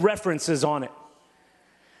 and references on it.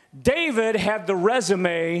 David had the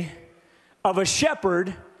resume of a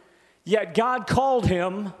shepherd, yet God called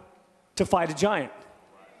him to fight a giant.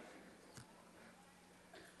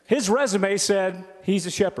 His resume said he's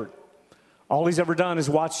a shepherd. All he's ever done is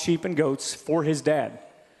watch sheep and goats for his dad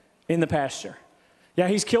in the pasture. Yeah,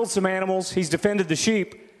 he's killed some animals, he's defended the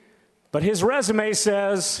sheep, but his resume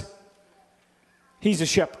says he's a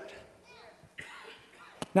shepherd.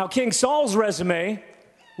 Now, King Saul's resume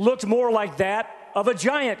looked more like that of a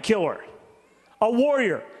giant killer, a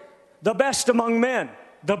warrior, the best among men,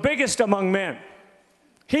 the biggest among men.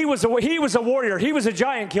 He was a warrior. He was a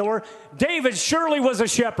giant killer. David surely was a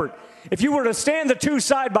shepherd. If you were to stand the two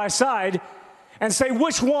side by side and say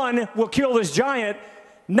which one will kill this giant,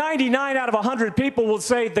 99 out of 100 people will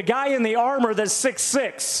say the guy in the armor that's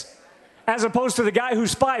 6'6", as opposed to the guy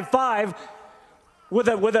who's 5'5", with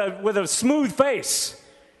a smooth face.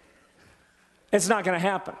 It's not going to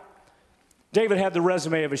happen. David had the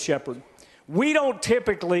resume of a shepherd. We don't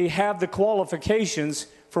typically have the qualifications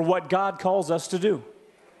for what God calls us to do.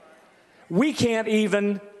 We can't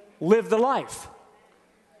even live the life.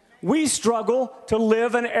 We struggle to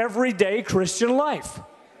live an everyday Christian life.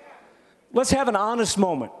 Let's have an honest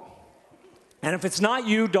moment. And if it's not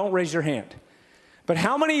you, don't raise your hand. But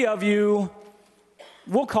how many of you,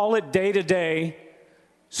 we'll call it day to day,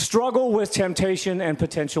 struggle with temptation and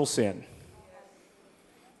potential sin?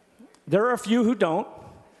 There are a few who don't,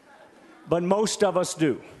 but most of us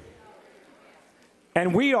do.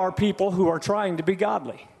 And we are people who are trying to be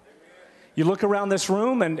godly. You look around this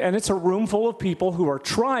room, and it's a room full of people who are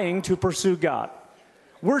trying to pursue God.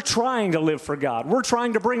 We're trying to live for God. We're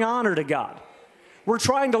trying to bring honor to God. We're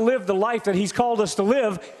trying to live the life that He's called us to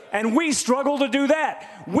live, and we struggle to do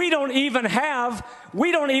that. We don't even have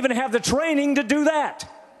the training to do that.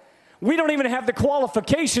 We don't even have the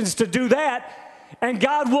qualifications to do that. And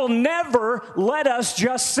God will never let us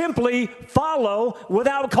just simply follow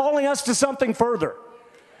without calling us to something further.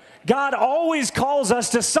 God always calls us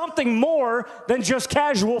to something more than just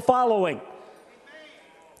casual following.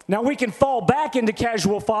 Now, we can fall back into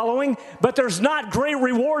casual following, but there's not great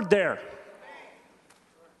reward there.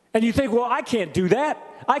 And you think, well, I can't do that.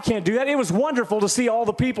 I can't do that. It was wonderful to see all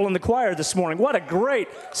the people in the choir this morning. What a great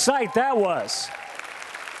sight that was.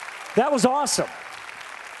 That was awesome.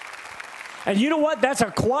 And you know what? That's a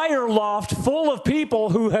choir loft full of people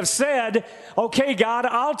who have said, okay, God,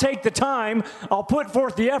 I'll take the time, I'll put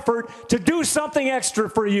forth the effort to do something extra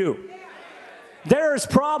for you. There's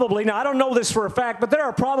probably, now I don't know this for a fact, but there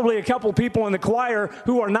are probably a couple people in the choir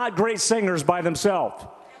who are not great singers by themselves.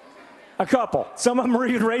 A couple. Some of them are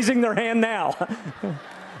even raising their hand now.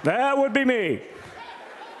 That would be me.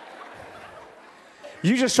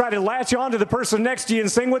 You just try to latch on to the person next to you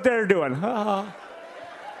and sing what they're doing.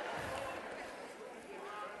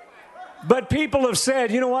 But people have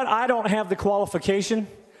said, you know what, I don't have the qualification,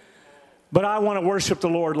 but I want to worship the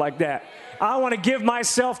Lord like that. I want to give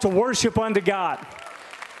myself to worship unto God.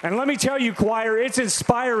 And let me tell you, choir, it's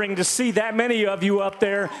inspiring to see that many of you up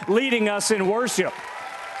there leading us in worship.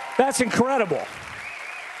 That's incredible.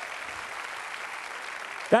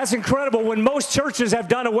 That's incredible when most churches have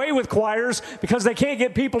done away with choirs because they can't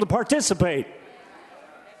get people to participate.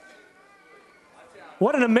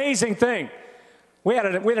 What an amazing thing. We had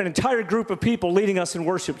an entire group of people leading us in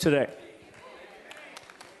worship today.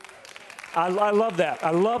 I love that.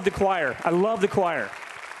 I love the choir. I love the choir.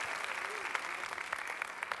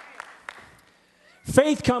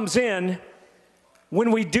 Faith comes in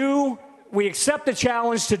when we accept the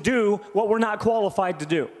challenge to do what we're not qualified to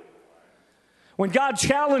do. When God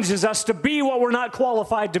challenges us to be what we're not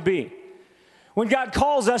qualified to be. When God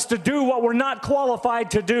calls us to do what we're not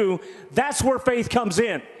qualified to do, that's where faith comes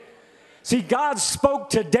in. See, God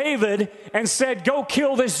spoke to David and said, go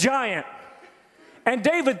kill this giant. And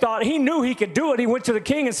David thought he knew he could do it. He went to the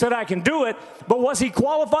king and said, I can do it. But was he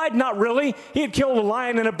qualified? Not really. He had killed a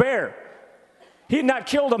lion and a bear. He had not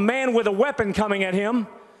killed a man with a weapon coming at him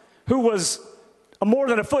who was more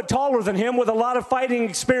than a foot taller than him with a lot of fighting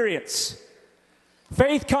experience.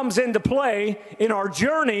 Faith comes into play in our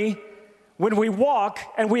journey when we walk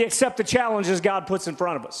and we accept the challenges God puts in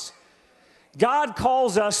front of us. God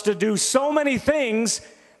calls us to do so many things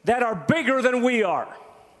that are bigger than we are.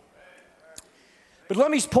 But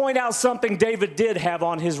let me point out something David did have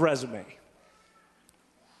on his resume.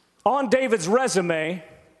 On David's resume,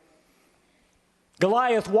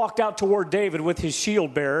 Goliath walked out toward David with his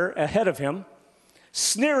shield bearer ahead of him,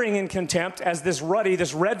 sneering in contempt as this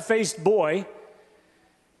red-faced boy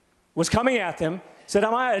was coming at them. Said,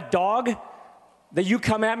 am I a dog that you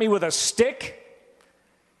come at me with a stick?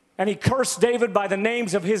 And he cursed David by the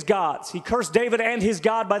names of his gods. He cursed David and his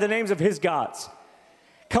God by the names of his gods.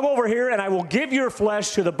 Come over here and I will give your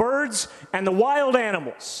flesh to the birds and the wild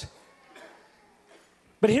animals.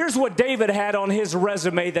 But here's what David had on his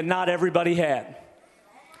resume that not everybody had.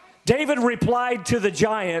 David replied to the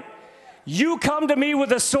giant, you come to me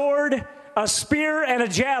with a sword, a spear, and a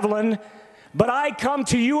javelin, but I come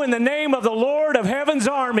to you in the name of the Lord of heaven's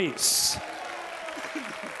armies.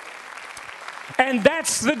 And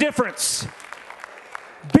that's the difference.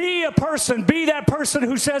 Be that person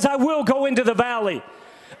who says, I will go into the valley.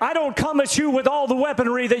 I don't come at you with all the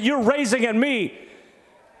weaponry that you're raising at me,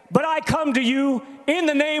 but I come to you in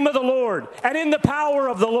the name of the Lord and in the power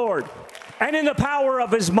of the Lord and in the power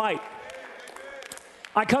of his might.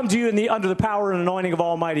 I come to you under the power and anointing of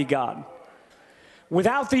Almighty God.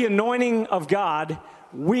 Without the anointing of God,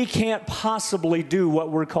 we can't possibly do what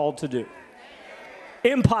we're called to do.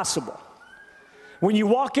 Impossible. When you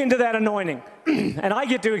walk into that anointing, and I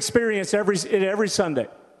get to experience every Sunday.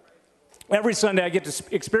 Every Sunday I get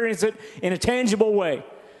to experience it in a tangible way.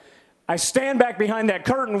 I stand back behind that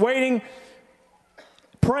curtain waiting,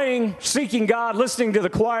 praying, seeking God, listening to the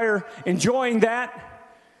choir, enjoying that,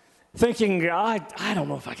 thinking, I don't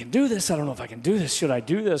know if I can do this. I don't know if I can do this. Should I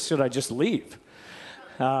do this? Should I just leave?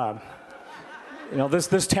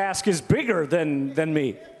 This task is bigger than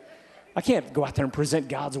me. I can't go out there and present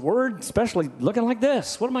God's word, especially looking like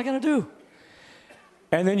this. What am I going to do?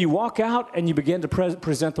 And then you walk out and you begin to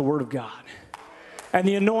present the word of God. And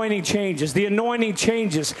the anointing changes. The anointing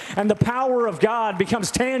changes. And the power of God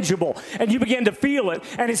becomes tangible. And you begin to feel it.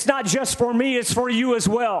 And it's not just for me, it's for you as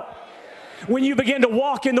well. When you begin to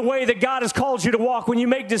walk in the way that God has called you to walk, when you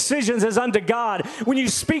make decisions as unto God, when you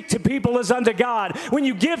speak to people as unto God, when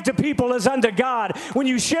you give to people as unto God, when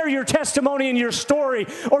you share your testimony and your story,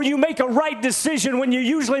 or you make a right decision when you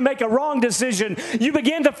usually make a wrong decision, you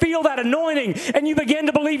begin to feel that anointing and you begin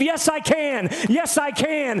to believe, yes, I can. Yes, I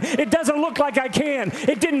can. It doesn't look like I can.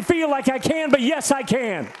 It didn't feel like I can, but yes, I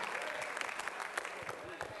can.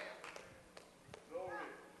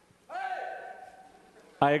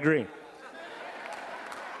 I agree.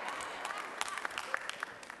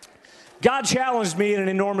 God challenged me in an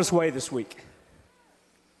enormous way this week.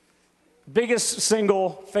 Biggest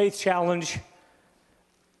single faith challenge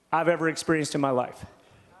I've ever experienced in my life.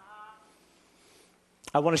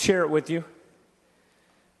 I want to share it with you.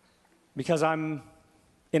 because I'm,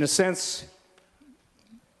 in a sense,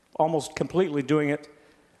 almost completely doing it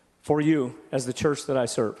for you as the church that I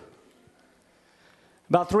serve.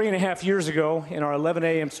 About 3.5 years ago, in our 11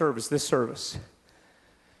 a.m. service, this service,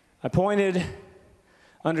 I pointed,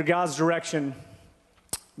 under God's direction,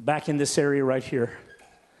 back in this area right here.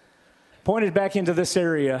 Pointed back into this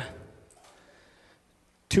area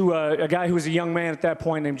to a guy who was a young man at that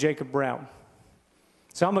point named Jacob Brown.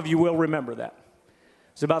 Some of you will remember that.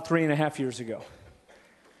 It was about 3.5 years ago.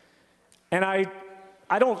 And I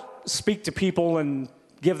don't speak to people and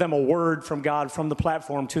give them a word from God from the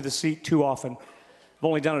platform to the seat too often. I've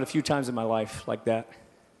only done it a few times in my life like that.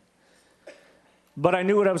 But I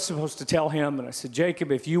knew what I was supposed to tell him, and I said,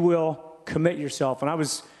 Jacob, if you will commit yourself. And I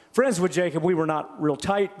was friends with Jacob. We were not real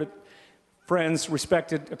tight, but friends,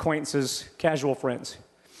 respected acquaintances, casual friends.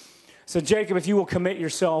 I said, Jacob, if you will commit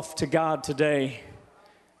yourself to God today,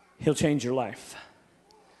 he'll change your life.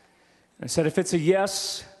 I said, if it's a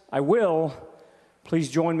yes, I will. Please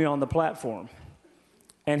join me on the platform.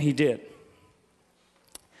 And he did.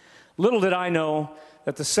 Little did I know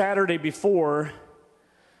that the Saturday before,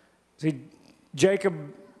 Jacob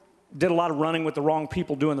did a lot of running with the wrong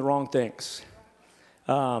people doing the wrong things.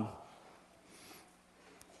 A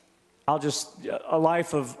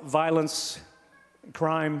life of violence,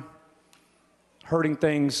 crime, hurting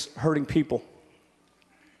things, hurting people.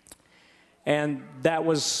 And that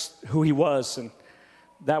was who he was, and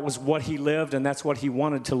that was what he lived, and that's what he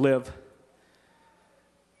wanted to live.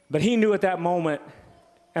 But he knew at that moment,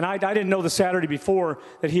 and I didn't know the Saturday before,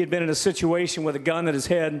 that he had been in a situation with a gun at his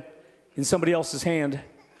head in somebody else's hand.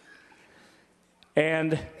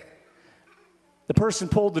 And the person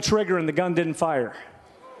pulled the trigger and the gun didn't fire.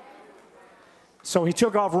 So he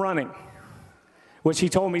took off running, which he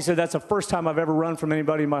told me, he said, that's the first time I've ever run from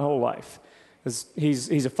anybody in my whole life.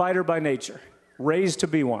 He's a fighter by nature, raised to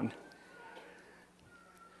be one.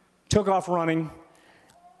 Took off running.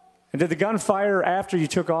 And did the gun fire after you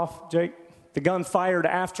took off, Jake? The gun fired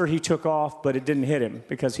after he took off, but it didn't hit him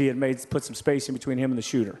because he had put some space in between him and the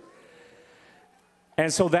shooter.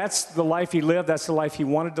 And so that's the life he lived. That's the life he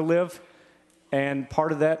wanted to live. And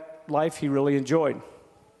part of that life he really enjoyed.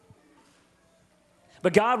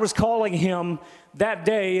 But God was calling him that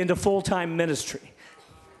day into full-time ministry.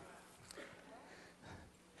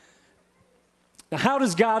 Now, how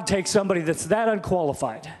does God take somebody that's that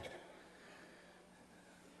unqualified?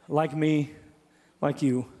 Like me, like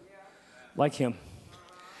you, like him.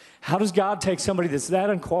 How does God take somebody that's that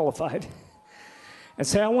unqualified and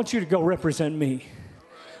say, I want you to go represent me?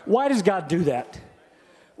 Why does God do that?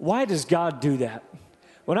 Why does God do that?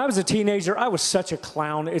 When I was a teenager, I was such a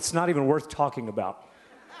clown, it's not even worth talking about.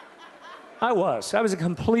 I was a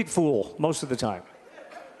complete fool most of the time.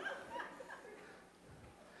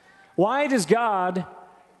 Why does God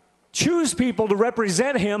choose people to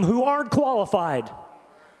represent him who aren't qualified?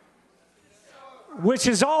 Which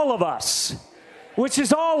is all of us. Which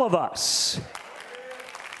is all of us.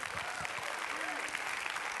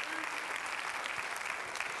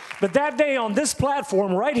 But that day on this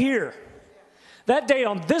platform right here, that day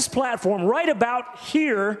on this platform right about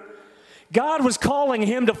here, God was calling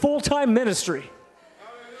him to full-time ministry.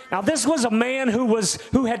 Now, this was a man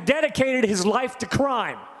who had dedicated his life to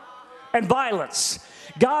crime and violence.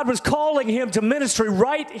 God was calling him to ministry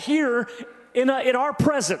right here in our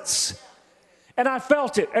presence. And I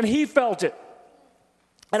felt it, and he felt it.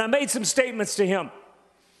 And I made some statements to him.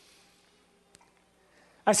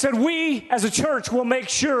 I said, we as a church will make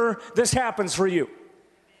sure this happens for you.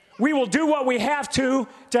 We will do what we have to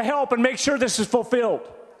help and make sure this is fulfilled.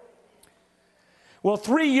 Well,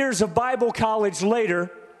 3 years of Bible college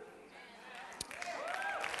later,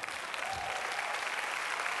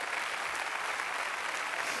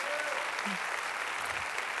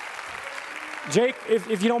 Jake,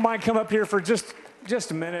 if you don't mind, come up here for just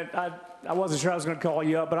a minute. I wasn't sure I was going to call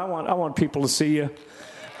you up, but I want people to see you.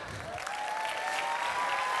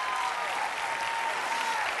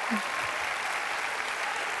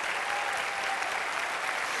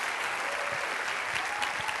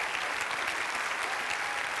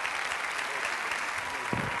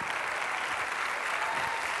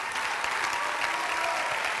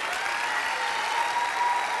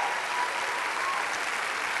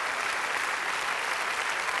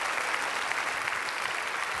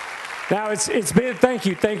 Now, it's been, thank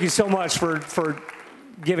you so much for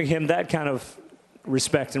giving him that kind of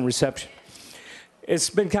respect and reception. It's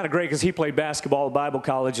been kind of great because he played basketball at Bible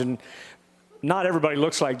college, and not everybody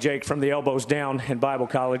looks like Jake from the elbows down in Bible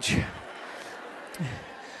college.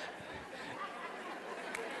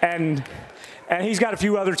 And he's got a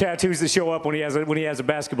few other tattoos that show up when he has a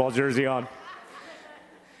basketball jersey on.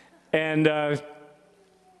 And,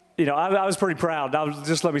 you know, I was pretty proud.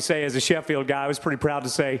 Just let me say, as a Sheffield guy, I was pretty proud to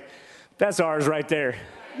say, that's ours right there.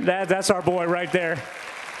 That's our boy right there.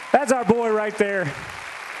 That's our boy right there.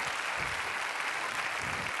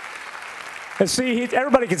 And see,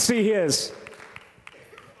 everybody can see his.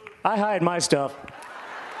 I hide my stuff.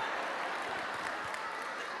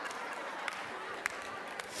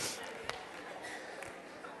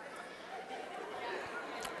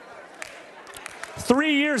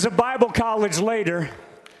 Three years of Bible college later,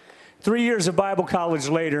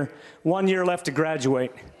 1 year left to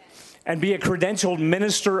graduate and be a credentialed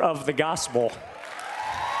minister of the gospel.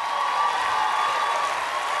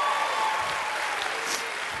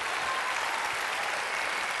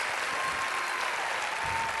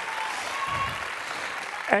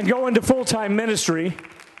 And go into full-time ministry.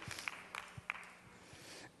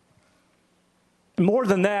 More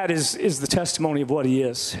than that is the testimony of what he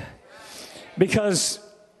is. Because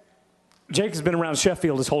Jake has been around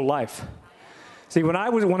Sheffield his whole life. See, when I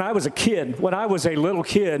was a little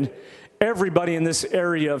kid, everybody in this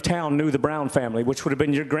area of town knew the Brown family, which would have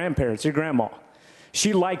been your grandparents, your grandma.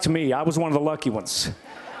 She liked me. I was one of the lucky ones.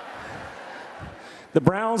 The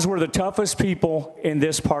Browns were the toughest people in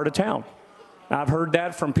this part of town. I've heard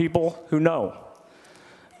that from people who know.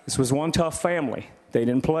 This was one tough family. They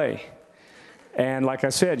didn't play. And like I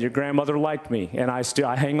said, your grandmother liked me, and I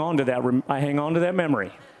hang on to that. I hang on to that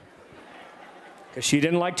memory because she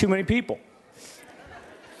didn't like too many people.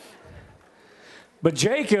 But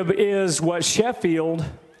Jacob is what Sheffield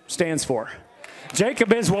stands for.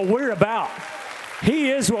 Jacob is what we're about. He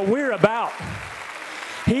is what we're about.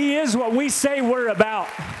 He is what we say we're about.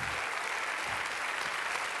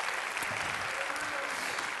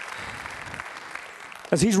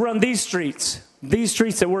 As he's run these streets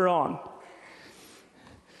that we're on.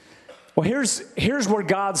 Well, here's where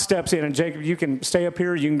God steps in. And Jacob, you can stay up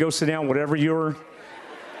here. You can go sit down, whatever your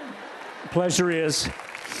pleasure is.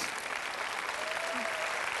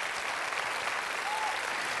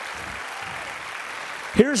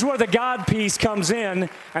 Here's where the God piece comes in.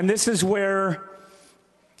 And this is where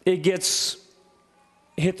it gets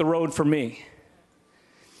hit the road for me.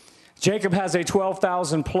 Jacob has a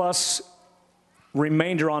 12,000 plus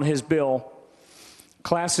remainder on his bill.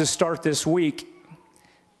 Classes start this week.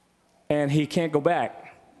 And he can't go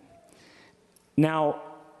back. Now,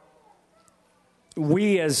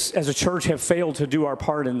 we as a church have failed to do our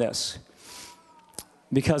part in this.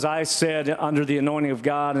 Because I said under the anointing of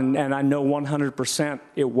God, and I know 100%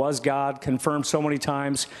 it was God, confirmed so many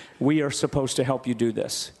times, we are supposed to help you do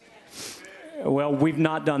this. Well, we've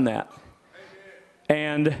not done that.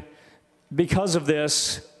 And because of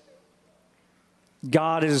this,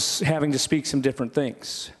 God is having to speak some different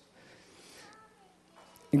things.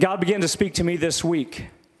 And God began to speak to me this week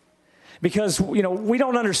because, you know, we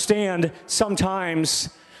don't understand sometimes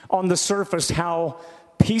on the surface how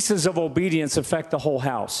pieces of obedience affect the whole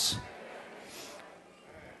house.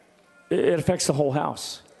 It affects the whole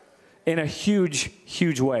house in a huge,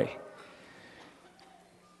 huge way.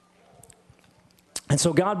 And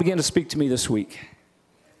so God began to speak to me this week.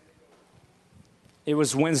 It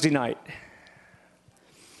was Wednesday night.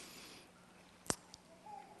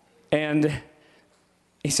 And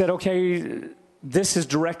he said, okay, this is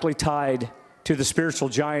directly tied to the spiritual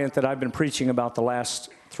giant that I've been preaching about the last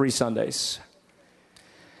 3 Sundays.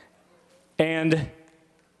 And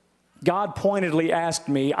God pointedly asked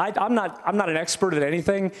me, I'm not an expert at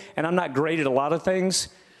anything, and I'm not great at a lot of things,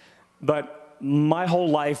 but my whole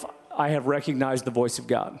life I have recognized the voice of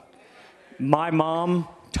God. My mom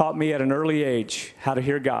taught me at an early age how to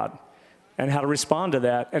hear God and how to respond to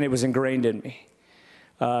that, and it was ingrained in me.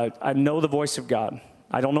 I know the voice of God.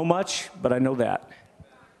 I don't know much, but I know that.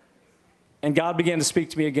 And God began to speak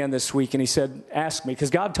to me again this week, and he said, ask me, because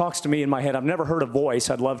God talks to me in my head. I've never heard a voice.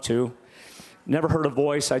 I'd love to. Never heard a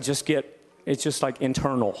voice. It's just like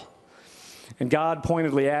internal. And God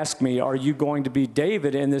pointedly asked me, are you going to be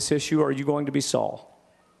David in this issue, or are you going to be Saul?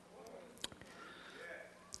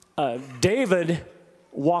 David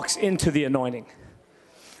walks into the anointing.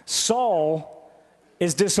 Saul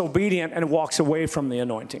is disobedient and walks away from the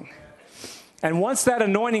anointing. And once that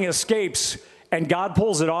anointing escapes and God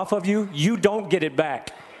pulls it off of you, you don't get it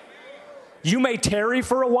back. You may tarry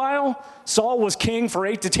for a while. Saul was king for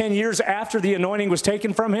 8 to 10 years after the anointing was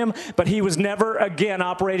taken from him, but he was never again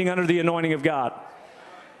operating under the anointing of God.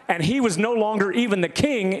 And he was no longer even the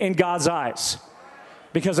king in God's eyes,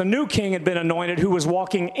 because a new king had been anointed who was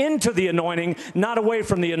walking into the anointing, not away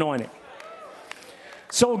from the anointing.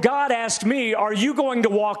 So God asked me, are you going to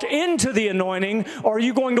walk into the anointing, or are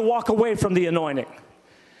you going to walk away from the anointing?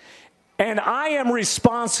 And I am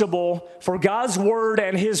responsible for God's word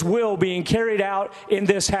and his will being carried out in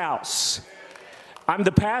this house. I'm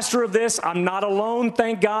the pastor of this. I'm not alone,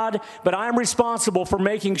 thank God, but I'm responsible for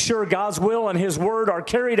making sure God's will and his word are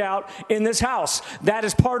carried out in this house. That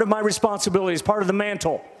is part of my responsibility. It's part of the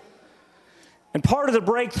mantle. And part of the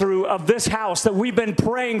breakthrough of this house that we've been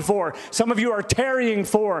praying for, some of you are tarrying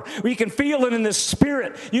for, you can feel it in the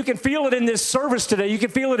spirit. You can feel it in this service today. You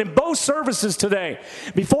can feel it in both services today.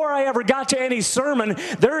 Before I ever got to any sermon,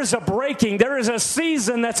 there is a breaking. There is a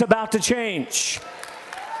season that's about to change.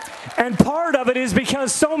 And part of it is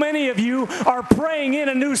because so many of you are praying in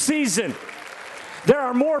a new season. There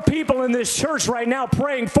are more people in this church right now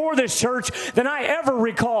praying for this church than I ever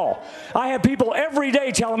recall. I have people every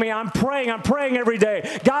day telling me, I'm praying every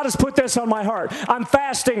day. God has put this on my heart. I'm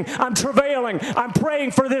fasting, I'm travailing, I'm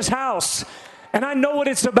praying for this house. And I know what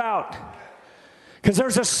it's about. Because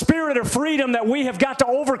there's a spirit of freedom that we have got to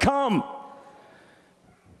overcome.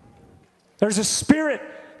 There's a spirit,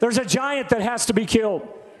 there's a giant that has to be killed.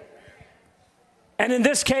 And in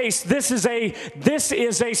this case, this is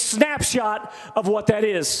a snapshot of what that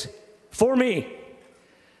is for me.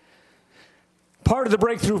 Part of the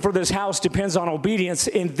breakthrough for this house depends on obedience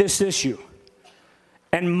in this issue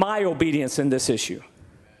and my obedience in this issue.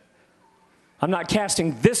 I'm not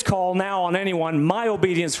casting this call now on anyone, my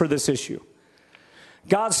obedience for this issue.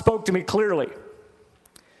 God spoke to me clearly,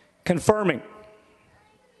 confirming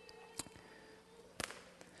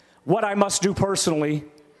what I must do personally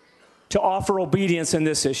to offer obedience in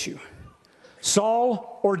this issue.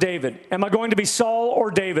 Saul or David? Am I going to be Saul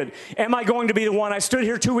or David? Am I going to be the one? I stood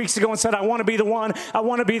here 2 weeks ago and said, I want to be the one. I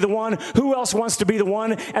want to be the one. Who else wants to be the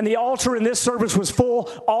one? And the altar in this service was full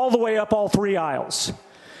all the way up all three aisles.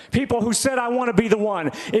 People who said, I want to be the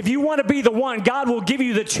one. If you want to be the one, God will give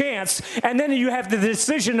you the chance, and then you have the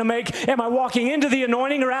decision to make, am I walking into the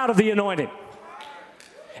anointing or out of the anointing?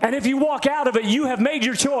 And if you walk out of it, you have made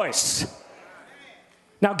your choice.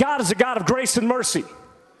 Now, God is a God of grace and mercy.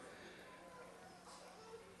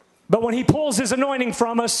 But when he pulls his anointing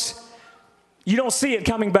from us, you don't see it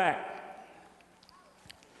coming back.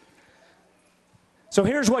 So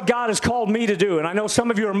here's what God has called me to do. And I know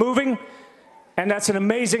some of you are moving, and that's an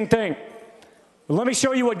amazing thing. But let me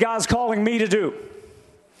show you what God's calling me to do.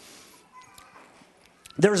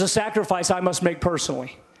 There's a sacrifice I must make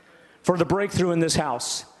personally for the breakthrough in this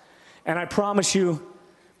house. And I promise you,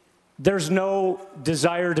 there's no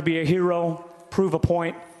desire to be a hero, prove a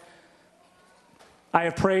point. I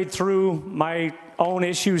have prayed through my own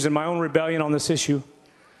issues and my own rebellion on this issue.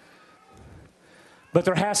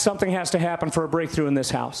 But something has to happen for a breakthrough in this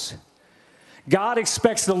house. God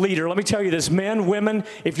expects the leader. Let me tell you this, men, women,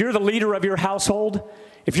 if you're the leader of your household,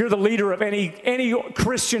 if you're the leader of any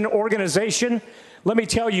Christian organization, let me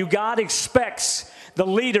tell you, God expects the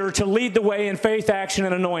leader to lead the way in faith, action,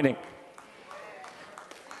 and anointing.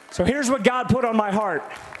 So here's what God put on my heart.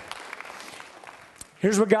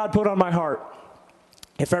 Here's what God put on my heart.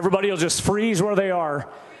 If everybody will just freeze where they are,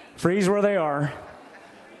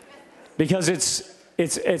 because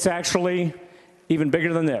it's actually even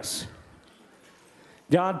bigger than this.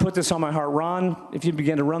 God put this on my heart. Ron, if you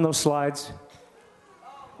begin to run those slides.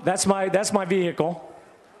 That's my vehicle.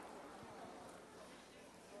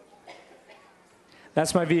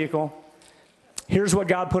 That's my vehicle. Here's what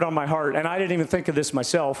God put on my heart, and I didn't even think of this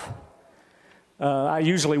myself. I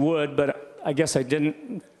usually would, but I guess I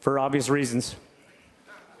didn't for obvious reasons.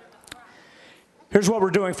 Here's what we're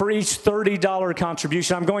doing. For each $30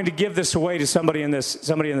 contribution, I'm going to give this away to somebody in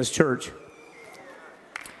this church.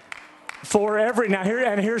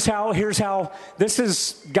 Here's how this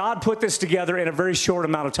is. God put this together in a very short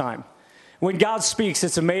amount of time. When God speaks,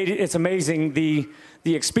 it's amazing the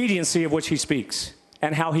expediency of which he speaks.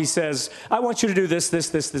 And how he says, I want you to do this.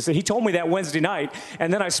 He told me that Wednesday night,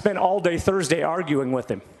 and then I spent all day Thursday arguing with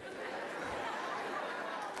him.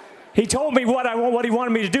 He told me what he wanted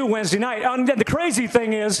me to do Wednesday night. And the crazy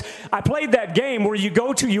thing is, I played that game where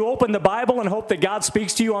you open the Bible and hope that God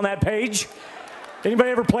speaks to you on that page.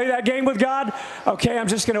 Anybody ever play that game with God? Okay, I'm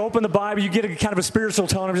just going to open the Bible. You get a kind of a spiritual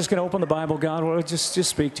tone. I'm just going to open the Bible. God, well, just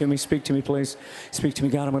speak to me, please. Speak to me,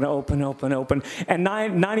 God. I'm going to open. And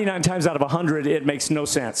 99 times out of 100, it makes no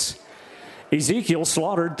sense. Ezekiel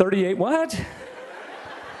slaughtered 38. What?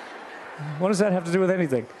 What does that have to do with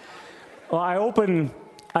anything? Well, I opened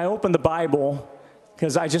the Bible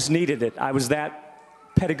because I just needed it. I was that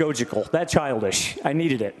pedagogical, that childish. I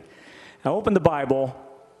needed it. I opened the Bible.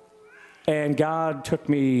 And God took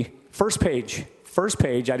me first page.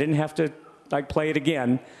 I didn't have to play it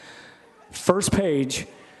again. First page,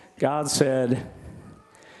 God said,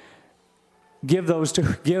 give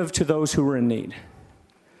to those who are in need.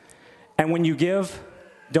 And when you give,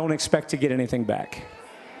 don't expect to get anything back.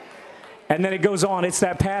 And then it goes on. It's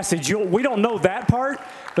that passage. We don't know that part,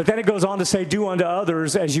 but then it goes on to say, do unto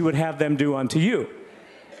others as you would have them do unto you.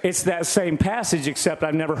 It's that same passage, except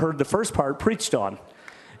I've never heard the first part preached on.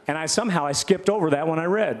 And I skipped over that when I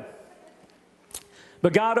read.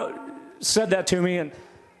 But God said that to me and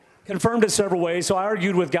confirmed it several ways. So I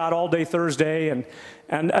argued with God all day Thursday, and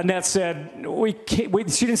Annette said,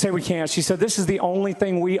 she didn't say we can't. She said, this is the only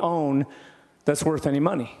thing we own that's worth any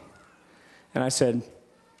money. And I said,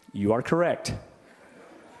 you are correct.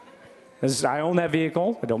 I own that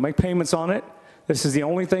vehicle. I don't make payments on it. This is the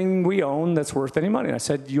only thing we own that's worth any money. And I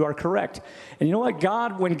said, you are correct. And you know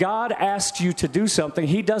what? When God asks you to do something,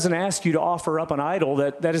 he doesn't ask you to offer up an idol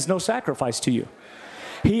that is no sacrifice to you.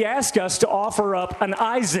 He asked us to offer up an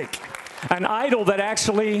Isaac, an idol that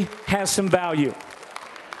actually has some value.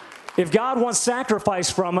 If God wants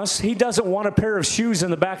sacrifice from us, he doesn't want a pair of shoes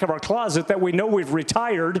in the back of our closet that we know we've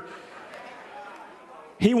retired.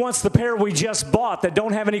 He wants the pair we just bought that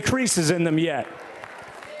don't have any creases in them yet.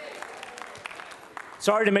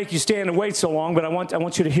 Sorry to make you stand and wait so long, but I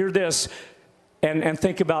want you to hear this and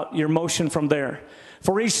think about your motion from there.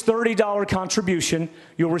 For each $30 contribution,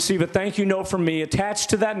 you'll receive a thank you note from me. Attached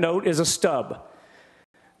to that note is a stub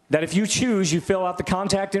that if you choose, you fill out the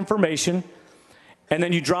contact information, and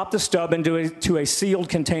then you drop the stub into a sealed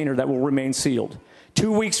container that will remain sealed.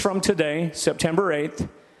 2 weeks from today, September 8th,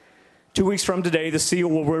 2 weeks from today, the seal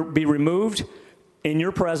will be removed in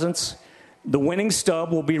your presence. The winning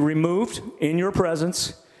stub will be removed in your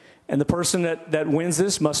presence. And the person that wins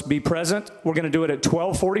this must be present. We're going to do it at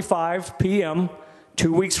 12:45 p.m.,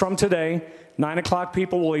 2 weeks from today. 9 o'clock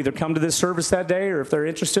people will either come to this service that day, or if they're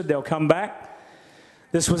interested, they'll come back.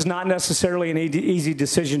 This was not necessarily an easy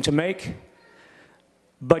decision to make.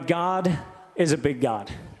 But God is a big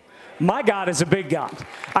God. My God is a big God.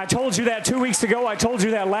 I told you that 2 weeks ago. I told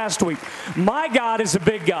you that last week. My God is a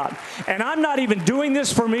big God. And I'm not even doing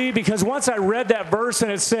this for me, because once I read that verse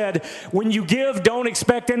and it said, when you give, don't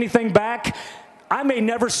expect anything back. I may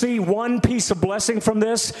never see one piece of blessing from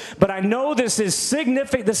this, but I know this is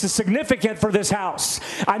significant for this house.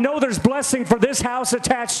 I know there's blessing for this house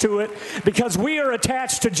attached to it, because we are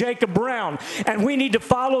attached to Jacob Brown, and we need to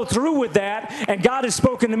follow through with that. And God has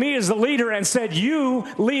spoken to me as the leader and said, you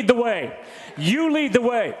lead the way. You lead the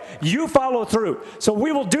way. You follow through. So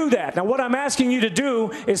we will do that. Now, what I'm asking you to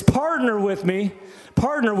do is partner with me,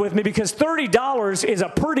 because $30 is a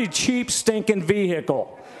pretty cheap, stinking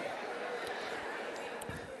vehicle.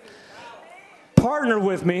 Partner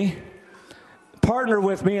with me,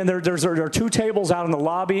 and there are two tables out in the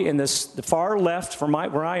lobby in the far left, from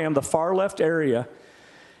where I am, the far left area,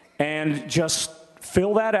 and just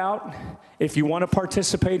fill that out if you want to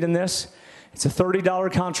participate in this. It's a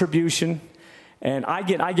 $30 contribution, and I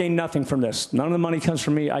gain nothing from this. None of the money comes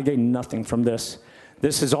from me. I gain nothing from this.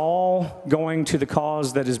 This is all going to the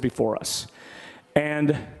cause that is before us,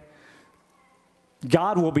 and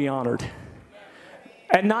God will be honored.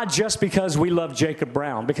 And not just because we love Jacob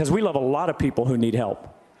Brown, because we love a lot of people who need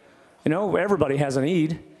help. You know, everybody has a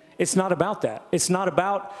need. It's not about that. It's not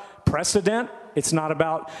about precedent. It's not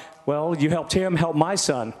about, well, you helped him, help my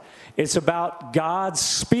son. It's about God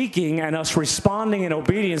speaking and us responding in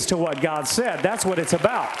obedience to what God said. That's what it's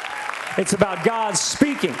about. It's about God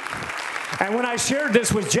speaking. And when I shared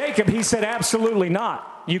this with Jacob, he said, absolutely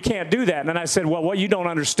not. You can't do that. And then I said, well, what you don't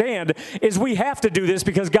understand is we have to do this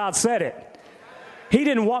because God said it. He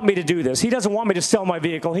didn't want me to do this. He doesn't want me to sell my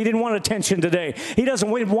vehicle. He didn't want attention today. He doesn't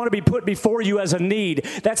want to be put before you as a need.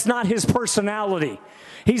 That's not his personality.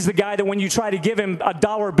 He's the guy that when you try to give him a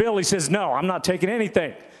dollar bill, he says, no, I'm not taking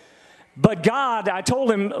anything. But God, I told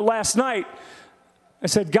him last night, I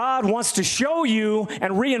said, God wants to show you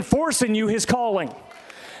and reinforce in you his calling.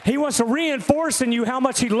 He wants to reinforce in you how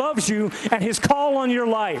much he loves you and his call on your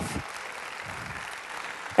life.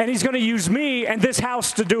 And he's going to use me and this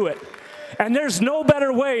house to do it. And there's no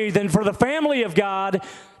better way than for the family of God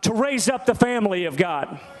to raise up the family of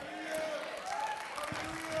God.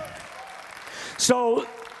 So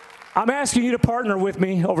I'm asking you to partner with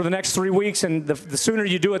me over the next 3 weeks, and the sooner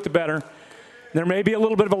you do it, the better. There may be a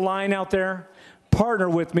little bit of a line out there. Partner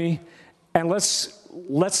with me, and let's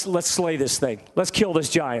slay this thing. Let's kill this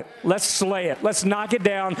giant. Let's slay it. Let's knock it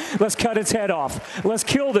down. Let's cut its head off. Let's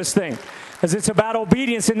kill this thing. Because it's about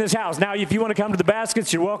obedience in this house. Now, if you want to come to the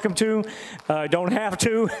baskets, you're welcome to. Don't have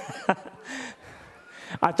to.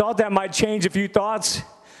 I thought that might change a few thoughts.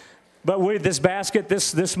 But with this basket,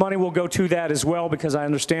 this money will go to that as well, because I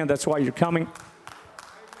understand that's why you're coming.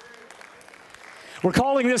 We're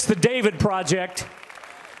calling this the David Project.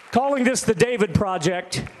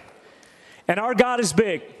 And our God is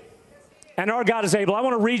big. And our God is able. I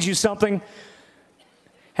want to read you something.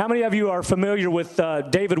 How many of you are familiar with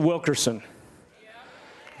David Wilkerson?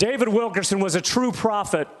 David Wilkerson was a true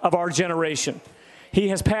prophet of our generation. He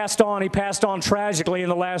has passed on. He passed on tragically in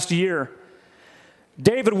the last year.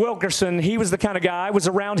 David Wilkerson, he was the kind of guy, I was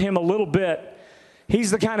around him a little bit. He's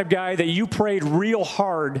the kind of guy that you prayed real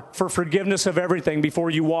hard for forgiveness of everything before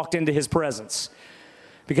you walked into his presence.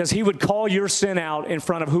 Because he would call your sin out in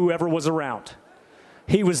front of whoever was around.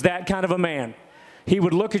 He was that kind of a man. He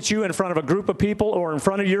would look at you in front of a group of people or in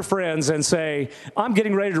front of your friends and say, I'm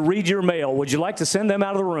getting ready to read your mail. Would you like to send them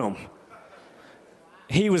out of the room?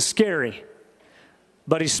 He was scary.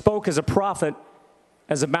 But he spoke as a prophet,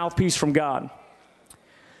 as a mouthpiece from God.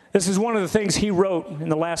 This is one of the things he wrote in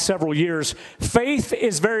the last several years. Faith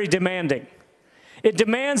is very demanding. It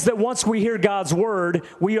demands that once we hear God's word,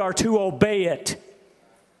 we are to obey it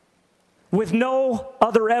with no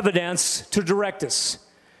other evidence to direct us.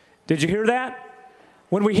 Did you hear that?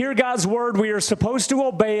 When we hear God's word, we are supposed to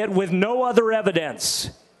obey it with no other evidence.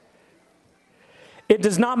 It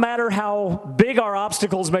does not matter how big our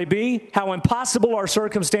obstacles may be, how impossible our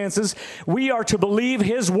circumstances, we are to believe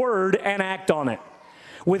his word and act on it.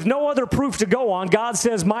 With no other proof to go on, God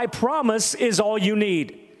says, my promise is all you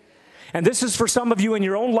need. And this is for some of you in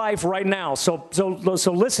your own life right now. So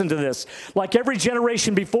listen to this. Like every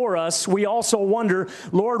generation before us, we also wonder,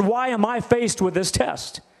 Lord, why am I faced with this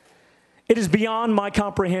test? It is beyond my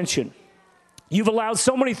comprehension. You've allowed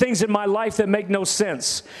so many things in my life that make no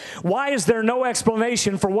sense. Why is there no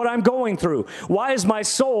explanation for what I'm going through? Why is my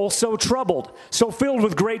soul so troubled, so filled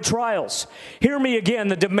with great trials? Hear me again.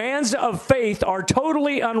 The demands of faith are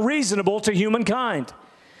totally unreasonable to humankind.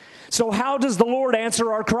 So how does the Lord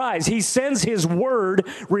answer our cries? He sends his word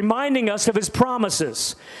reminding us of his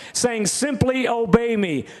promises, saying, simply obey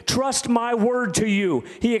me, trust my word to you.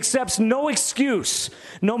 He accepts no excuse.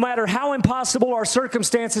 No matter how impossible our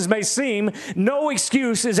circumstances may seem, no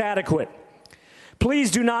excuse is adequate. Please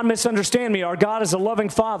do not misunderstand me. Our God is a loving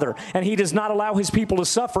Father, and he does not allow his people to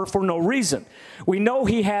suffer for no reason. We know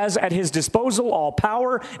he has at his disposal all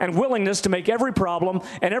power and willingness to make every problem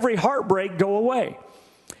and every heartbreak go away.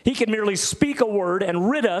 He can merely speak a word and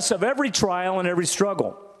rid us of every trial and every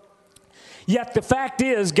struggle. Yet the fact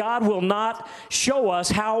is, God will not show us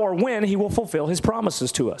how or when he will fulfill his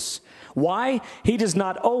promises to us. Why? He does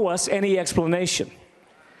not owe us any explanation.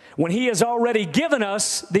 When he has already given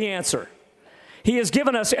us the answer. He has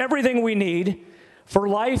given us everything we need for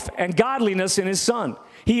life and godliness in his Son.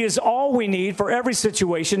 He is all we need for every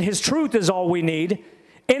situation. His truth is all we need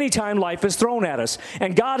anytime life is thrown at us.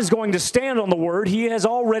 And God is going to stand on the word he has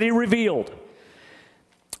already revealed.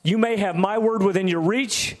 You may have my word within your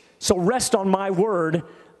reach, so rest on my word,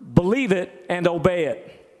 believe it, and obey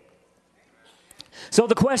it. So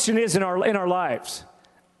the question is in our lives,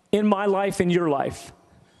 in my life, in your life,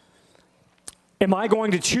 am I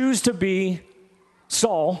going to choose to be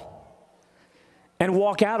Saul and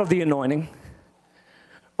walk out of the anointing,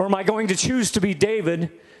 or am I going to choose to be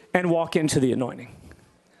David and walk into the anointing?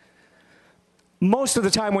 Most of the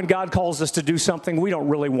time when God calls us to do something, we don't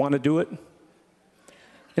really want to do it. You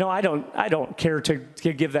know, I don't care to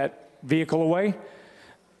give that vehicle away.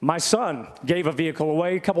 My son gave a vehicle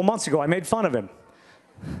away a couple months ago. I made fun of him.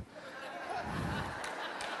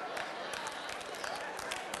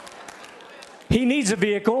 He needs a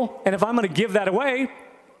vehicle, and if I'm going to give that away,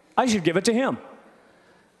 I should give it to him.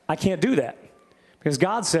 I can't do that because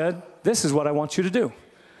God said, this is what I want you to do.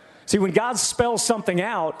 See, when God spells something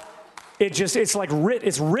out, it's like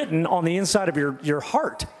it's written on the inside of your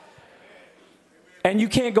heart. And you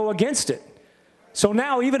can't go against it. So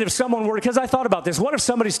now, even if someone were, because I thought about this, what if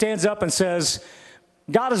somebody stands up and says,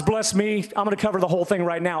 God has blessed me, I'm going to cover the whole thing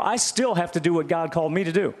right now. I still have to do what God called me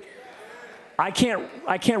to do. I can't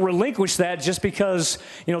relinquish that just because,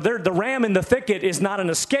 you know, the ram in the thicket is not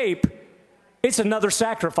an escape. It's another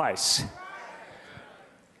sacrifice.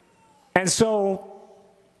 And so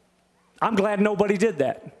I'm glad nobody did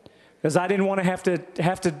that. Because I didn't want to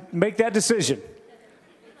have to make that decision.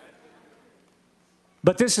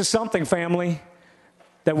 But this is something, family,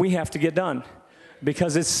 that we have to get done.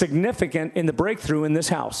 Because it's significant in the breakthrough in this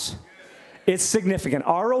house. It's significant.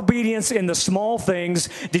 Our obedience in the small things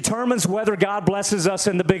determines whether God blesses us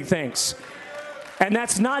in the big things. And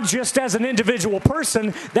that's not just as an individual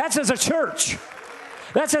person, that's as a church.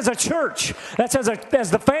 That's as a church. That's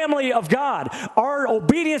as the family of God. Our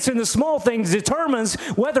obedience in the small things determines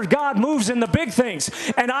whether God moves in the big things.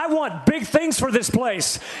 And I want big things for this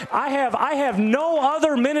place. I have no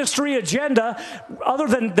other ministry agenda other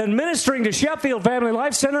than ministering to Sheffield Family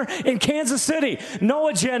Life Center in Kansas City. No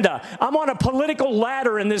agenda. I'm on a political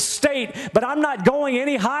ladder in this state, but I'm not going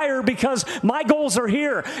any higher because my goals are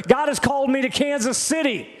here. God has called me to Kansas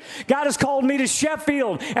City. God has called me to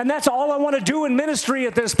Sheffield, and that's all I want to do in ministry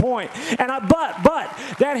at this point. But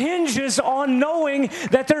that hinges on knowing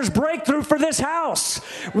that there's breakthrough for this house.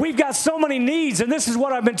 We've got so many needs, and this is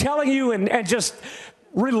what I've been telling you and just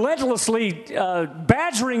relentlessly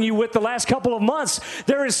badgering you with the last couple of months.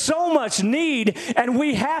 There is so much need, and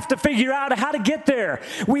we have to figure out how to get there.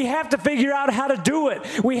 We have to figure out how to do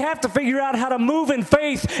it. We have to figure out how to move in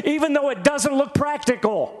faith, even though it doesn't look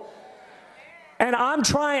practical. And I'm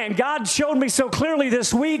trying. God showed me so clearly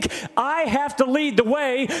this week, I have to lead the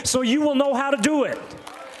way so you will know how to do it.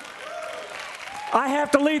 I have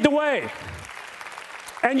to lead the way.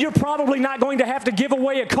 And you're probably not going to have to give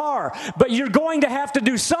away a car, but you're going to have to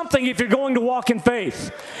do something if you're going to walk in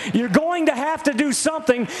faith. You're going to have to do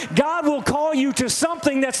something. God will call you to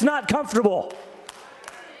something that's not comfortable.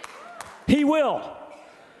 He will.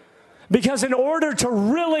 Because in order to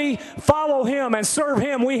really follow Him and serve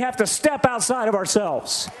Him, we have to step outside of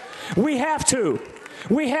ourselves. We have to.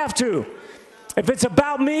 We have to. If it's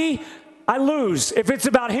about me, I lose. If it's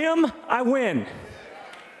about Him, I win.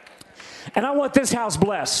 And I want this house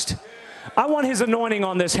blessed. I want His anointing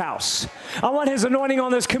on this house. I want His anointing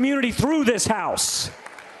on this community through this house.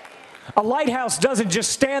 A lighthouse doesn't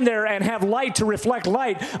just stand there and have light to reflect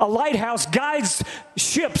light. A lighthouse guides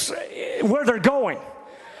ships where they're going.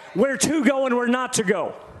 Where to go and where not to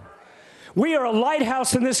go. We are a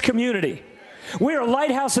lighthouse in this community. We are a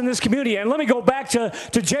lighthouse in this community. And let me go back to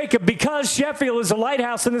Jacob. Because Sheffield is a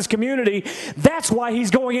lighthouse in this community, that's why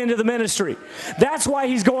he's going into the ministry. That's why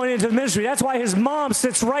he's going into the ministry. That's why his mom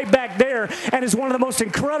sits right back there and is one of the most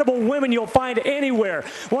incredible women you'll find anywhere.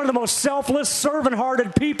 One of the most selfless,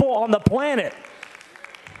 servant-hearted people on the planet.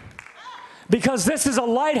 Because this is a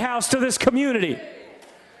lighthouse to this community.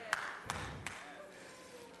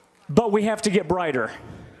 But we have to get brighter.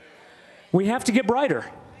 We have to get brighter.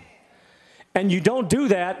 And you don't do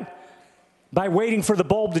that by waiting for the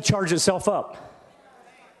bulb to charge itself up.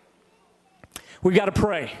 We've got to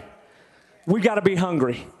pray. We've got to be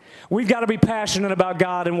hungry. We've got to be passionate about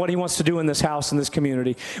God and what He wants to do in this house, in this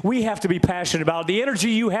community. We have to be passionate about it. The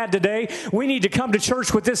energy you had today, we need to come to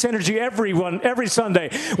church with this energy every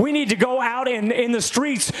Sunday. We need to go out in the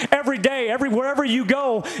streets every day, wherever you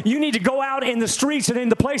go. You need to go out in the streets and in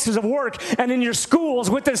the places of work and in your schools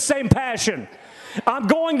with this same passion. I'm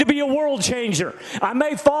going to be a world changer. I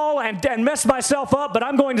may fall and mess myself up, but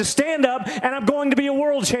I'm going to stand up and I'm going to be a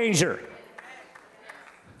world changer.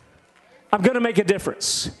 I'm going to make a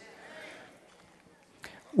difference.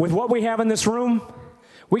 With what we have in this room,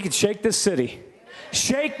 we could shake this city.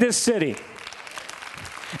 Shake this city.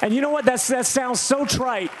 And you know what? That sounds so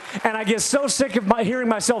trite, and I get so sick of hearing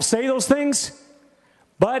myself say those things,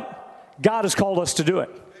 but God has called us to do it.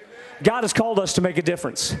 God has called us to make a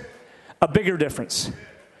difference, a bigger difference.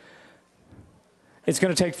 It's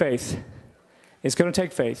going to take faith. It's going to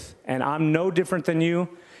take faith, and I'm no different than you.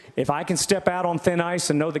 If I can step out on thin ice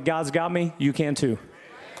and know that God's got me, you can too.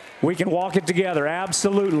 We can walk it together.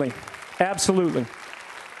 Absolutely. Absolutely.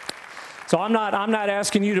 So I'm not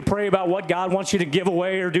asking you to pray about what God wants you to give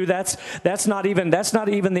away or do. That's not even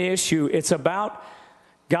the issue. It's about,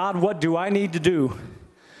 God, what do I need to do?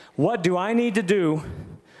 What do I need to do?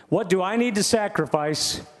 What do I need to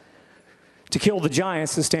sacrifice to kill the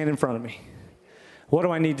giants that stand in front of me? What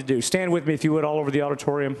do I need to do? Stand with me, if you would, all over the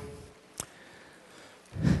auditorium.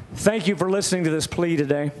 Thank you for listening to this plea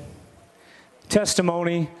today.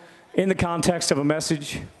 Testimony in the context of a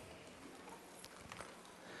message.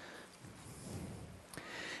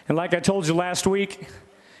 And like I told you last week,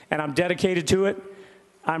 and I'm dedicated to it,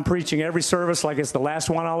 I'm preaching every service like it's the last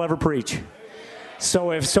one I'll ever preach.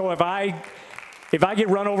 So if I get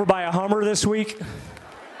run over by a Hummer this week,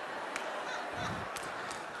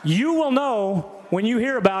 you will know when you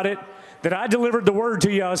hear about it that I delivered the word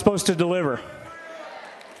to you I was supposed to deliver.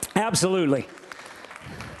 Absolutely.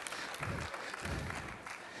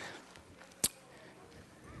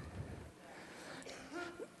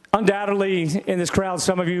 Undoubtedly, in this crowd,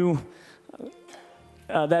 some of you,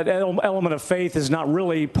 that element of faith is not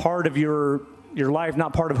really part of your life,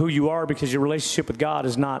 not part of who you are, because your relationship with God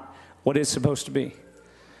is not what it's supposed to be.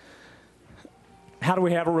 How do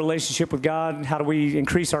we have a relationship with God? How do we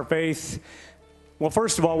increase our faith? Well,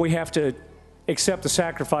 first of all, we have to accept the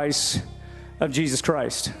sacrifice of Jesus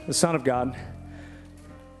Christ, the Son of God.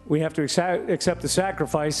 We have to accept the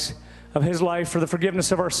sacrifice of his life for the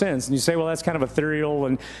forgiveness of our sins. And you say, well, that's kind of ethereal.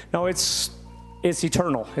 And no, it's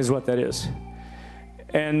eternal is what that is.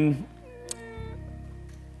 And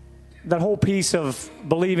that whole piece of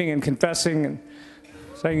believing and confessing and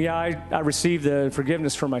saying, yeah, I received the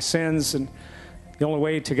forgiveness for my sins, and the only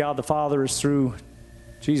way to God the Father is through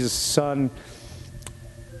Jesus' Son.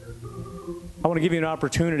 I want to give you an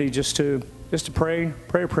opportunity just to pray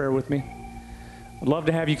a prayer with me. I'd love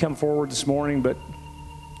to have you come forward this morning, but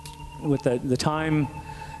with the time,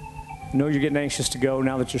 I know you're getting anxious to go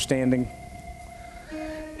now that you're standing.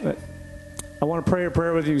 But I want to pray a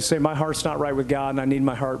prayer with you. Say, my heart's not right with God, and I need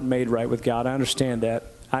my heart made right with God. I understand that.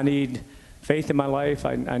 I need faith in my life.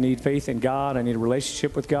 I need faith in God. I need a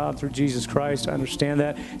relationship with God through Jesus Christ. I understand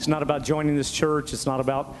that. It's not about joining this church. It's not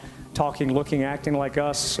about talking, looking, acting like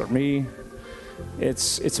us or me.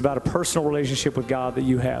 It's about a personal relationship with God that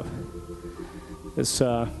you have.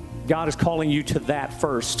 God is calling you to that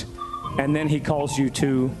first, and then he calls you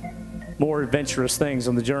to more adventurous things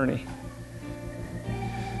on the journey.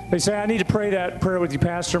 They say, I need to pray that prayer with you,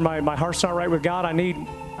 Pastor. My heart's not right with God. I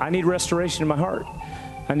need restoration in my heart.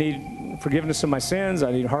 I need forgiveness of my sins.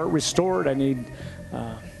 I need heart restored. I need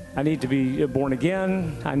to be born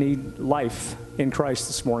again. I need life in Christ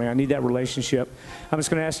this morning. I need that relationship. I'm just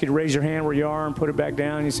going to ask you to raise your hand where you are and put it back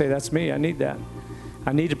down. And you say, that's me. I need that.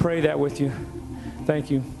 I need to pray that with you.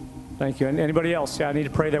 Thank you. Thank you. And anybody else? Yeah, I need to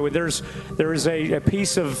pray that with. There is a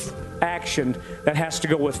piece of action that has to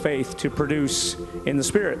go with faith to produce in the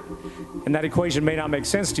Spirit. And that equation may not make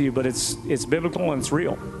sense to you, but it's biblical and it's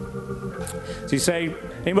real. So you say,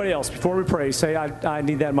 anybody else, before we pray, say, I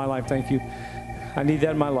need that in my life. Thank you. I need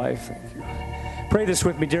that in my life. Thank you. Pray this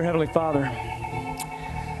with me, dear Heavenly Father.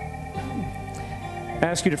 I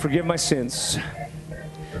ask you to forgive my sins.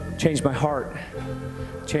 Change my heart.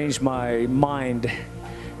 Change my mind.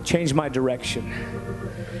 Change my direction.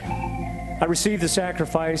 I receive the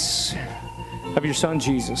sacrifice of your Son,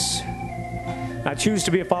 Jesus. I choose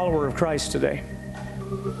to be a follower of Christ today.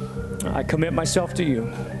 I commit myself to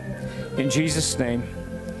you. In Jesus' name,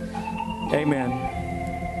 amen.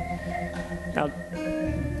 Now,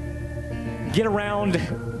 get around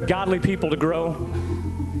godly people to grow.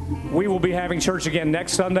 We will be having church again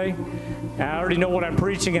next Sunday. I already know what I'm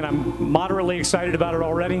preaching, and I'm moderately excited about it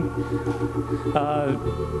already.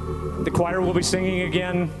 The choir will be singing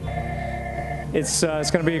again. It's going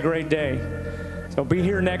to be a great day. So be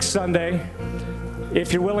here next Sunday.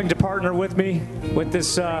 If you're willing to partner with me with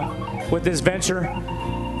this venture,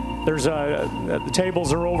 there's the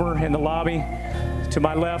tables are over in the lobby to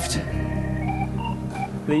my left,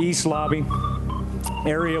 the east lobby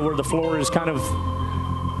area where the floor is kind of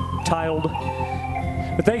tiled.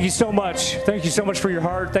 But thank you so much. Thank you so much for your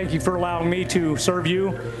heart. Thank you for allowing me to serve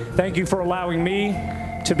you. Thank you for allowing me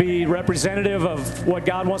to be representative of what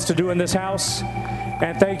God wants to do in this house.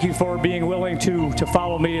 And thank you for being willing to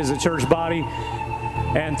follow me as a church body.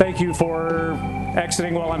 And thank you for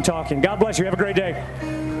exiting while I'm talking. God bless you. Have a great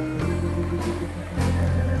day.